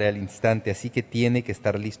prepare al instante, así que tiene que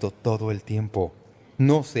estar listo todo el tiempo.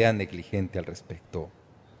 No sea negligente al respecto.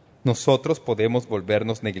 Nosotros podemos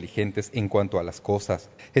volvernos negligentes en cuanto a las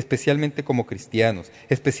cosas, especialmente como cristianos,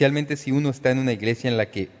 especialmente si uno está en una iglesia en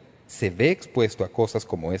la que se ve expuesto a cosas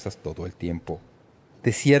como esas todo el tiempo.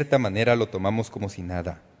 De cierta manera lo tomamos como si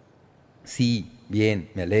nada. Sí,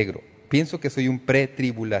 bien, me alegro. Pienso que soy un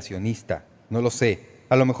pretribulacionista. No lo sé.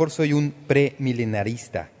 A lo mejor soy un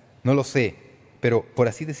premilenarista, no lo sé, pero por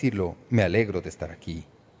así decirlo, me alegro de estar aquí.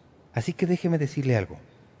 Así que déjeme decirle algo.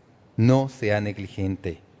 No sea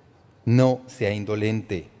negligente, no sea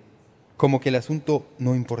indolente, como que el asunto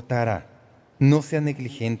no importara. No sea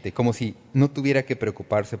negligente, como si no tuviera que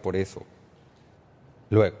preocuparse por eso.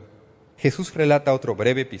 Luego, Jesús relata otro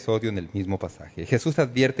breve episodio en el mismo pasaje. Jesús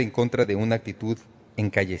advierte en contra de una actitud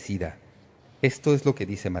encallecida. Esto es lo que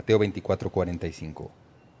dice Mateo 24:45.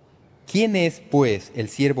 ¿Quién es, pues, el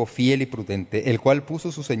siervo fiel y prudente, el cual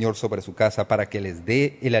puso su señor sobre su casa para que les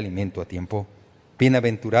dé el alimento a tiempo?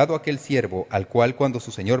 Bienaventurado aquel siervo al cual cuando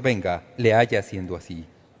su señor venga le haya haciendo así.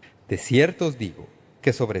 De cierto os digo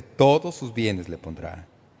que sobre todos sus bienes le pondrá.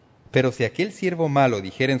 Pero si aquel siervo malo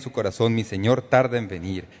dijera en su corazón, mi señor tarda en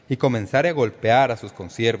venir, y comenzare a golpear a sus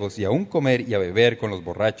consiervos, y aun comer y a beber con los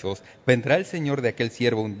borrachos, vendrá el señor de aquel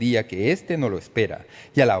siervo un día que éste no lo espera,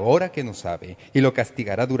 y a la hora que no sabe, y lo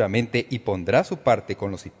castigará duramente, y pondrá su parte con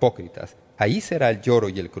los hipócritas. Ahí será el lloro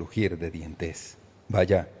y el crujir de dientes.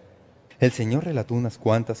 Vaya, el Señor relató unas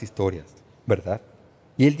cuantas historias, ¿verdad?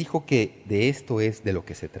 Y Él dijo que de esto es de lo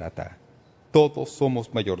que se trata. Todos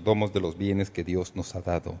somos mayordomos de los bienes que Dios nos ha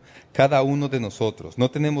dado. Cada uno de nosotros.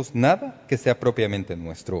 No tenemos nada que sea propiamente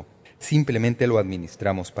nuestro. Simplemente lo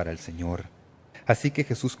administramos para el Señor. Así que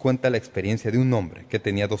Jesús cuenta la experiencia de un hombre que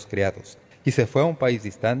tenía 2 criados y se fue a un país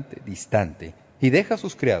distante, y deja a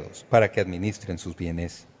sus criados para que administren sus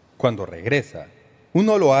bienes. Cuando regresa,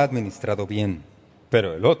 uno lo ha administrado bien,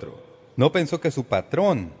 pero el otro no pensó que su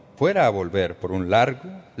patrón fuera a volver por un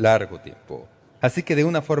largo tiempo. Así que de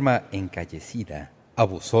una forma encallecida,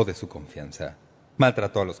 abusó de su confianza.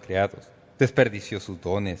 Maltrató a los criados, desperdició sus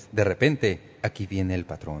dones. De repente, aquí viene el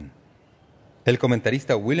patrón. El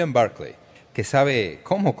comentarista William Barclay, que sabe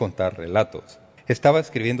cómo contar relatos, estaba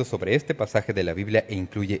escribiendo sobre este pasaje de la Biblia e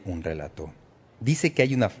incluye un relato. Dice que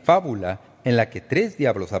hay una fábula en la que 3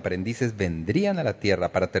 diablos aprendices vendrían a la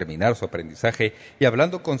tierra para terminar su aprendizaje, y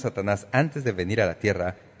hablando con Satanás antes de venir a la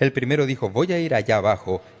tierra, el primero dijo, voy a ir allá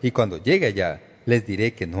abajo, y cuando llegue allá, les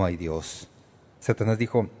diré que no hay Dios. Satanás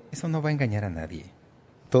dijo, eso no va a engañar a nadie.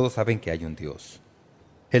 Todos saben que hay un Dios.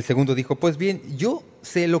 El segundo dijo, pues bien, yo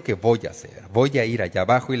sé lo que voy a hacer. Voy a ir allá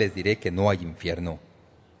abajo y les diré que no hay infierno.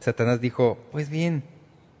 Satanás dijo, pues bien,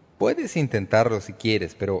 puedes intentarlo si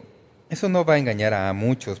quieres, pero eso no va a engañar a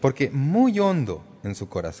muchos, porque muy hondo en su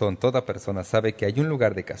corazón toda persona sabe que hay un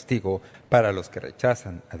lugar de castigo para los que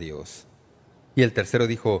rechazan a Dios. Y el tercero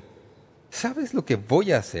dijo, ¿sabes lo que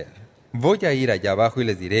voy a hacer? Voy a ir allá abajo y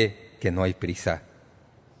les diré que no hay prisa.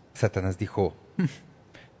 Satanás dijo,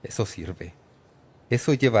 eso sirve.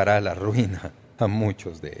 Eso llevará a la ruina a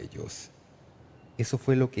muchos de ellos. Eso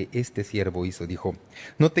fue lo que este siervo hizo. Dijo,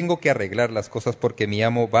 no tengo que arreglar las cosas porque mi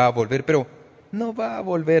amo va a volver, pero no va a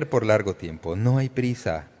volver por largo tiempo. No hay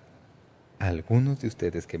prisa. Algunos de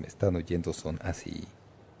ustedes que me están oyendo son así.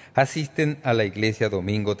 Asisten a la iglesia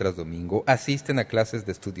domingo tras domingo, asisten a clases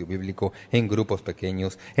de estudio bíblico en grupos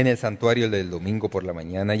pequeños, en el santuario del domingo por la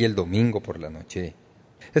mañana y el domingo por la noche.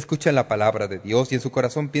 Escuchan la palabra de Dios y en su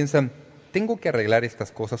corazón piensan, tengo que arreglar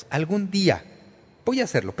estas cosas algún día. Voy a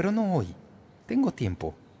hacerlo, pero no hoy. Tengo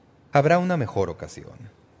tiempo. Habrá una mejor ocasión.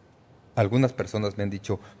 Algunas personas me han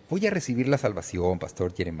dicho, voy a recibir la salvación,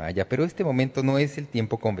 Pastor Jeremiah, pero este momento no es el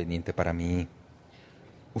tiempo conveniente para mí.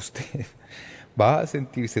 Usted va a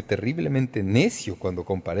sentirse terriblemente necio cuando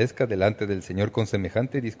comparezca delante del Señor con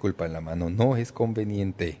semejante disculpa en la mano. No es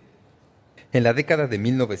conveniente. En la década de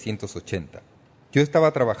 1980, yo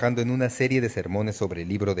estaba trabajando en una serie de sermones sobre el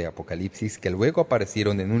libro de Apocalipsis que luego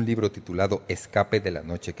aparecieron en un libro titulado Escape de la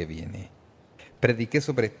noche que viene. Prediqué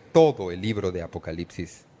sobre todo el libro de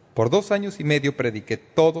Apocalipsis. Por 2 años y medio prediqué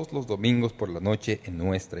todos los domingos por la noche en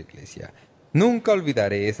nuestra iglesia. Nunca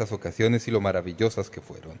olvidaré esas ocasiones y lo maravillosas que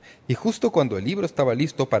fueron. Y justo cuando el libro estaba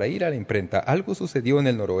listo para ir a la imprenta, algo sucedió en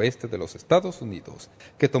el noroeste de los Estados Unidos,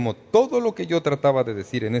 que tomó todo lo que yo trataba de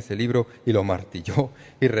decir en ese libro y lo martilló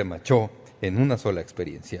y remachó en una sola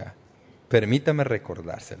experiencia. Permítame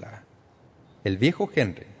recordársela. El viejo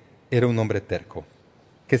Henry era un hombre terco,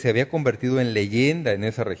 que se había convertido en leyenda en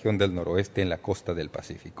esa región del noroeste en la costa del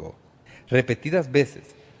Pacífico. Repetidas veces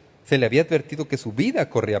se le había advertido que su vida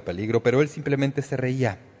corría peligro, pero él simplemente se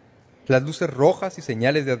reía. Las luces rojas y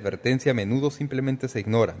señales de advertencia a menudo simplemente se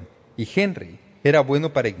ignoran, y Henry era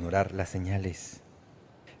bueno para ignorar las señales.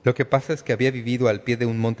 Lo que pasa es que había vivido al pie de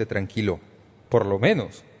un monte tranquilo. Por lo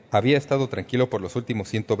menos, había estado tranquilo por los últimos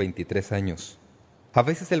 123 años. A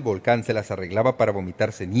veces el volcán se las arreglaba para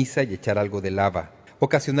vomitar ceniza y echar algo de lava.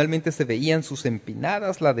 Ocasionalmente se veían sus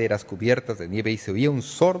empinadas laderas cubiertas de nieve y se oía un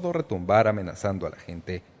sordo retumbar amenazando a la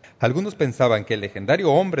gente. Algunos pensaban que el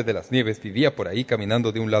legendario hombre de las nieves vivía por ahí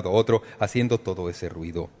caminando de un lado a otro haciendo todo ese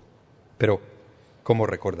ruido. Pero, como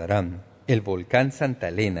recordarán, el volcán Santa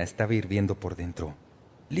Elena estaba hirviendo por dentro,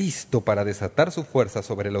 listo para desatar su fuerza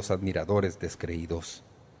sobre los admiradores descreídos.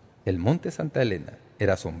 El monte Santa Elena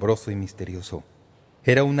era asombroso y misterioso.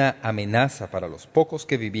 Era una amenaza para los pocos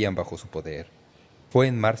que vivían bajo su poder. Fue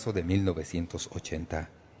en marzo de 1980.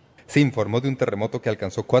 Se informó de un terremoto que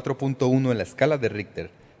alcanzó 4.1 en la escala de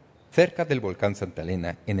Richter, cerca del volcán Santa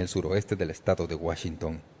Elena, en el suroeste del estado de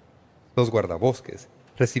Washington. Los guardabosques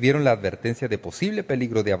recibieron la advertencia de posible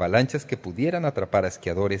peligro de avalanchas que pudieran atrapar a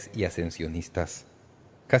esquiadores y ascensionistas.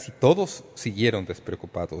 Casi todos siguieron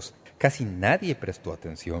despreocupados. Casi nadie prestó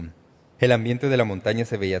atención. El ambiente de la montaña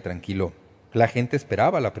se veía tranquilo. La gente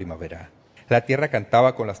esperaba la primavera. La tierra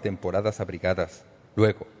cantaba con las temporadas abrigadas.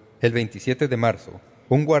 Luego, el 27 de marzo,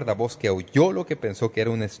 un guardabosque aulló lo que pensó que era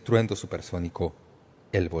un estruendo supersónico.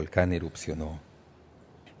 El volcán erupcionó.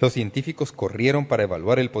 Los científicos corrieron para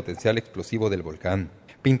evaluar el potencial explosivo del volcán.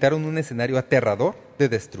 Pintaron un escenario aterrador de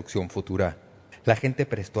destrucción futura. La gente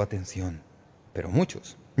prestó atención, pero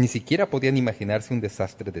muchos ni siquiera podían imaginarse un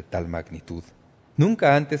desastre de tal magnitud.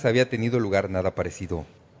 Nunca antes había tenido lugar nada parecido.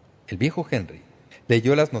 El viejo Henry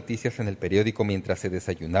leyó las noticias en el periódico mientras se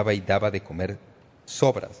desayunaba y daba de comer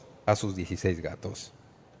sobras a sus 16 gatos.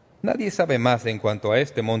 Nadie sabe más en cuanto a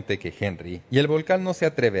este monte que Henry, y el volcán no se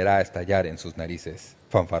atreverá a estallar en sus narices,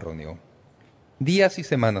 fanfarroneó. Días y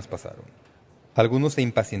semanas pasaron. Algunos se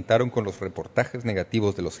impacientaron con los reportajes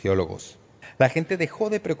negativos de los geólogos. La gente dejó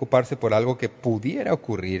de preocuparse por algo que pudiera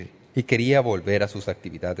ocurrir y quería volver a sus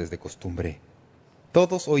actividades de costumbre.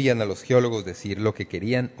 Todos oían a los geólogos decir lo que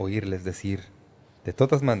querían oírles decir. De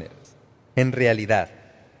todas maneras, en realidad,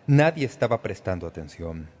 nadie estaba prestando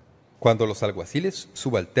atención. Cuando los alguaciles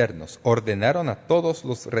subalternos ordenaron a todos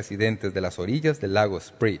los residentes de las orillas del lago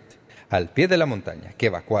Sprit, al pie de la montaña, que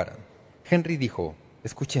evacuaran, Henry dijo,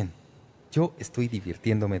 «Escuchen, yo estoy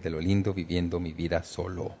divirtiéndome de lo lindo viviendo mi vida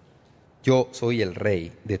solo. Yo soy el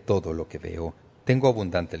rey de todo lo que veo. Tengo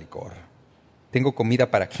abundante licor. Tengo comida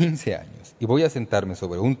para 15 años y voy a sentarme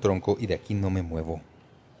sobre un tronco y de aquí no me muevo.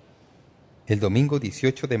 El domingo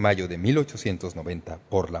 18 de mayo de 1890,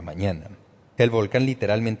 por la mañana, el volcán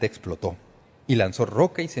literalmente explotó y lanzó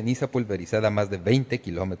roca y ceniza pulverizada a más de 20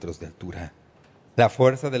 kilómetros de altura. La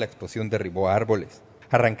fuerza de la explosión derribó árboles,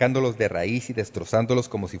 arrancándolos de raíz y destrozándolos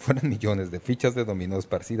como si fueran millones de fichas de dominó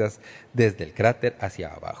esparcidas desde el cráter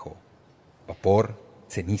hacia abajo. Vapor,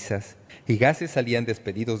 cenizas y gases salían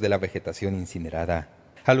despedidos de la vegetación incinerada.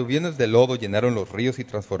 Aluviones de lodo llenaron los ríos y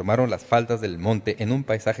transformaron las faldas del monte en un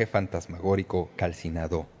paisaje fantasmagórico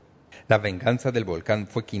calcinado. La venganza del volcán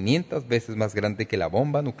fue 500 veces más grande que la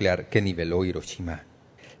bomba nuclear que niveló Hiroshima.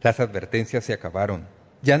 Las advertencias se acabaron.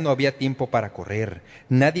 Ya no había tiempo para correr.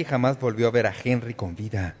 Nadie jamás volvió a ver a Henry con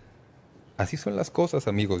vida. Así son las cosas,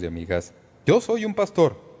 amigos y amigas. Yo soy un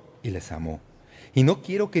pastor y les amo. Y no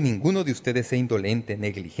quiero que ninguno de ustedes sea indolente,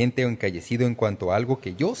 negligente o encallecido en cuanto a algo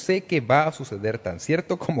que yo sé que va a suceder tan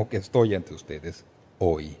cierto como que estoy ante ustedes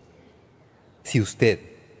hoy. Si usted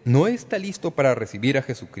no está listo para recibir a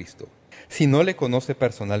Jesucristo, si no le conoce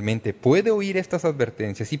personalmente, puede oír estas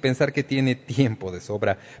advertencias y pensar que tiene tiempo de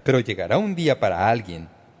sobra, pero llegará un día para alguien,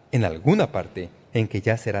 en alguna parte, en que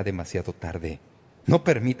ya será demasiado tarde. No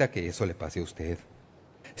permita que eso le pase a usted.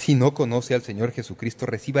 Si no conoce al Señor Jesucristo,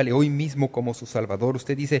 recíbale hoy mismo como su Salvador.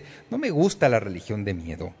 Usted dice, no me gusta la religión de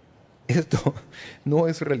miedo. Esto no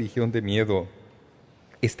es religión de miedo.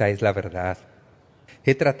 Esta es la verdad.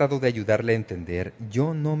 He tratado de ayudarle a entender.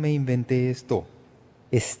 Yo no me inventé esto.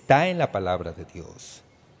 Está en la palabra de Dios.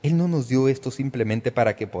 Él no nos dio esto simplemente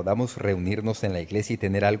para que podamos reunirnos en la iglesia y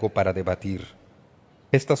tener algo para debatir.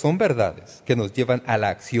 Estas son verdades que nos llevan a la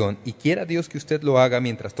acción y quiera Dios que usted lo haga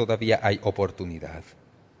mientras todavía hay oportunidad.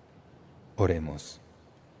 Oremos.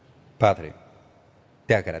 Padre,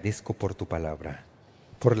 te agradezco por tu palabra,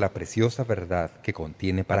 por la preciosa verdad que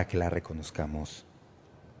contiene para que la reconozcamos.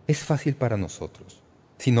 Es fácil para nosotros,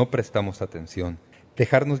 si no prestamos atención,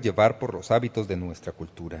 dejarnos llevar por los hábitos de nuestra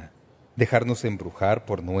cultura, dejarnos embrujar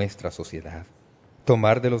por nuestra sociedad,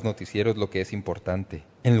 tomar de los noticieros lo que es importante,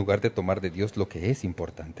 en lugar de tomar de Dios lo que es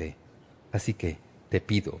importante. Así que te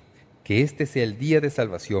pido que este sea el día de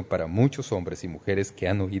salvación para muchos hombres y mujeres que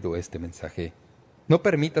han oído este mensaje. No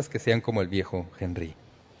permitas que sean como el viejo Henry,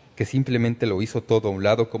 que simplemente lo hizo todo a un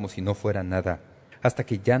lado como si no fuera nada, hasta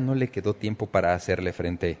que ya no le quedó tiempo para hacerle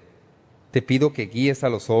frente. Te pido que guíes a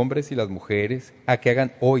los hombres y las mujeres a que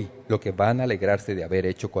hagan hoy lo que van a alegrarse de haber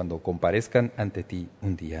hecho cuando comparezcan ante ti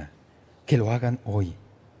un día. Que lo hagan hoy.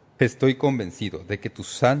 Estoy convencido de que tu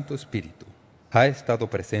Santo Espíritu ha estado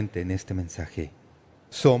presente en este mensaje.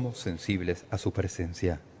 Somos sensibles a su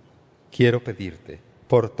presencia. Quiero pedirte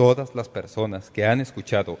por todas las personas que han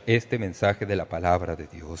escuchado este mensaje de la palabra de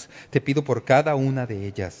Dios. Te pido por cada una de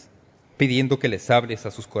ellas, pidiendo que les hables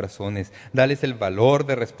a sus corazones, dales el valor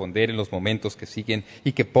de responder en los momentos que siguen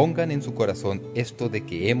y que pongan en su corazón esto de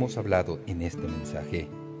que hemos hablado en este mensaje.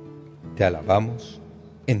 Te alabamos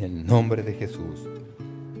en el nombre de Jesús.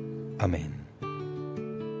 Amén.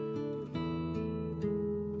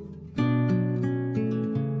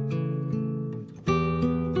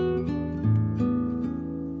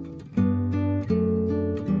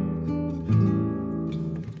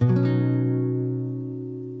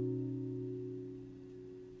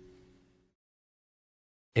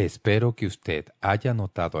 Espero que usted haya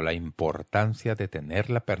notado la importancia de tener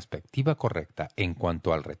la perspectiva correcta en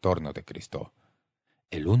cuanto al retorno de Cristo.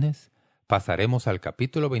 El lunes pasaremos al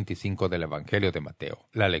capítulo 25 del Evangelio de Mateo.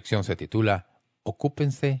 La lección se titula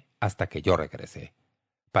Ocúpense hasta que yo regrese.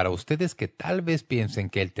 Para ustedes que tal vez piensen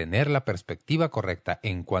que el tener la perspectiva correcta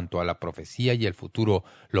en cuanto a la profecía y el futuro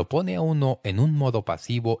lo pone a uno en un modo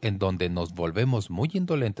pasivo en donde nos volvemos muy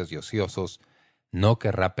indolentes y ociosos, no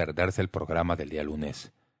querrá perderse el programa del día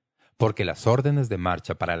lunes. Porque las órdenes de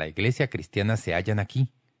marcha para la iglesia cristiana se hallan aquí,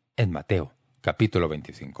 en Mateo, capítulo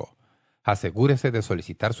 25. Asegúrese de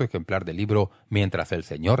solicitar su ejemplar del libro mientras el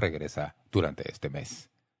Señor regresa durante este mes.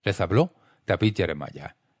 Les habló David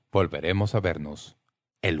Jeremiah. Volveremos a vernos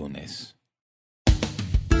el lunes.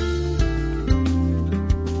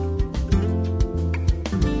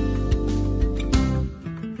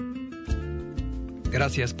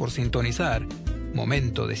 Gracias por sintonizar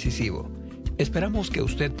Momento Decisivo. Esperamos que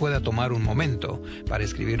usted pueda tomar un momento para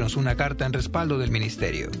escribirnos una carta en respaldo del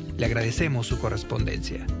ministerio. Le agradecemos su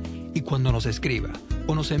correspondencia. Y cuando nos escriba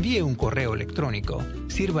o nos envíe un correo electrónico,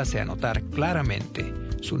 sírvase a anotar claramente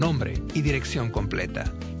su nombre y dirección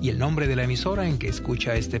completa y el nombre de la emisora en que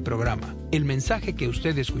escucha este programa. El mensaje que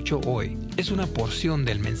usted escuchó hoy es una porción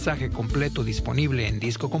del mensaje completo disponible en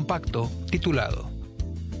disco compacto titulado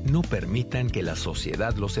No permitan que la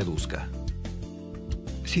sociedad los seduzca.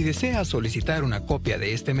 Si desea solicitar una copia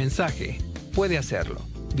de este mensaje, puede hacerlo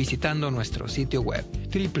visitando nuestro sitio web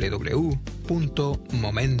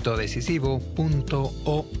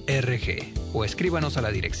www.momentodecisivo.org o escríbanos a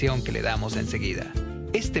la dirección que le damos enseguida.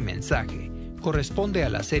 Este mensaje corresponde a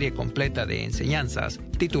la serie completa de enseñanzas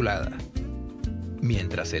titulada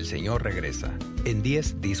Mientras el Señor regresa, en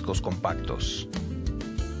 10 discos compactos.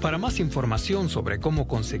 Para más información sobre cómo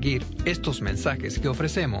conseguir estos mensajes que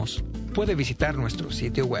ofrecemos, puede visitar nuestro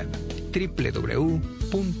sitio web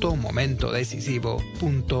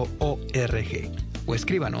www.momentodecisivo.org o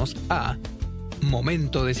escríbanos a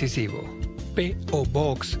Momento Decisivo, P.O.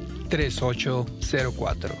 Box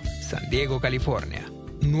 3804, San Diego, California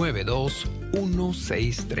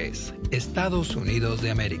 92163, Estados Unidos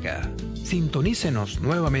de América. Sintonícenos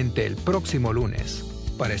nuevamente el próximo lunes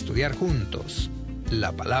para estudiar juntos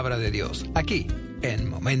la Palabra de Dios aquí en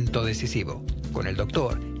Momento Decisivo con el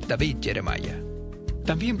Dr. David Jeremiah.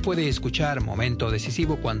 También puede escuchar Momento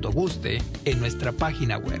Decisivo cuando guste en nuestra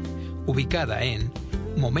página web, ubicada en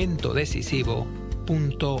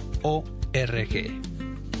momentodecisivo.org.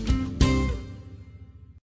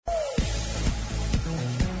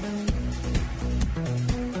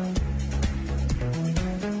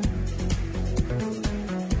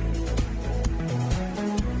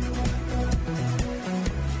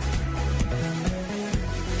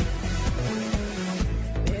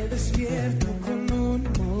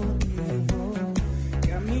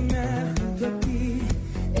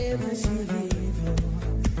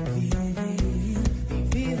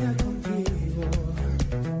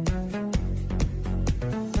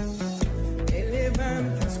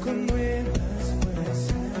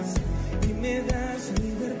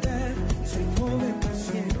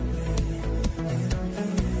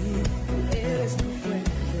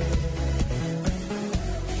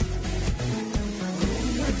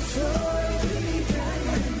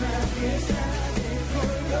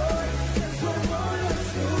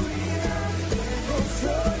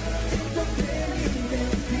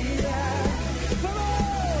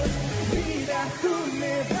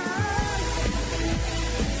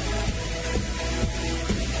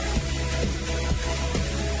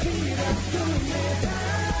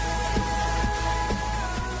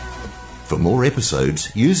 For more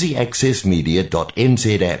episodes, use the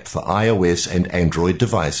accessmedia.nz app for iOS and Android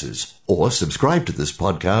devices, or subscribe to this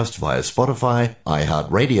podcast via Spotify,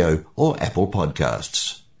 iHeartRadio, or Apple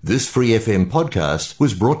Podcasts. This Free FM podcast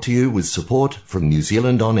was brought to you with support from New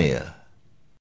Zealand On Air.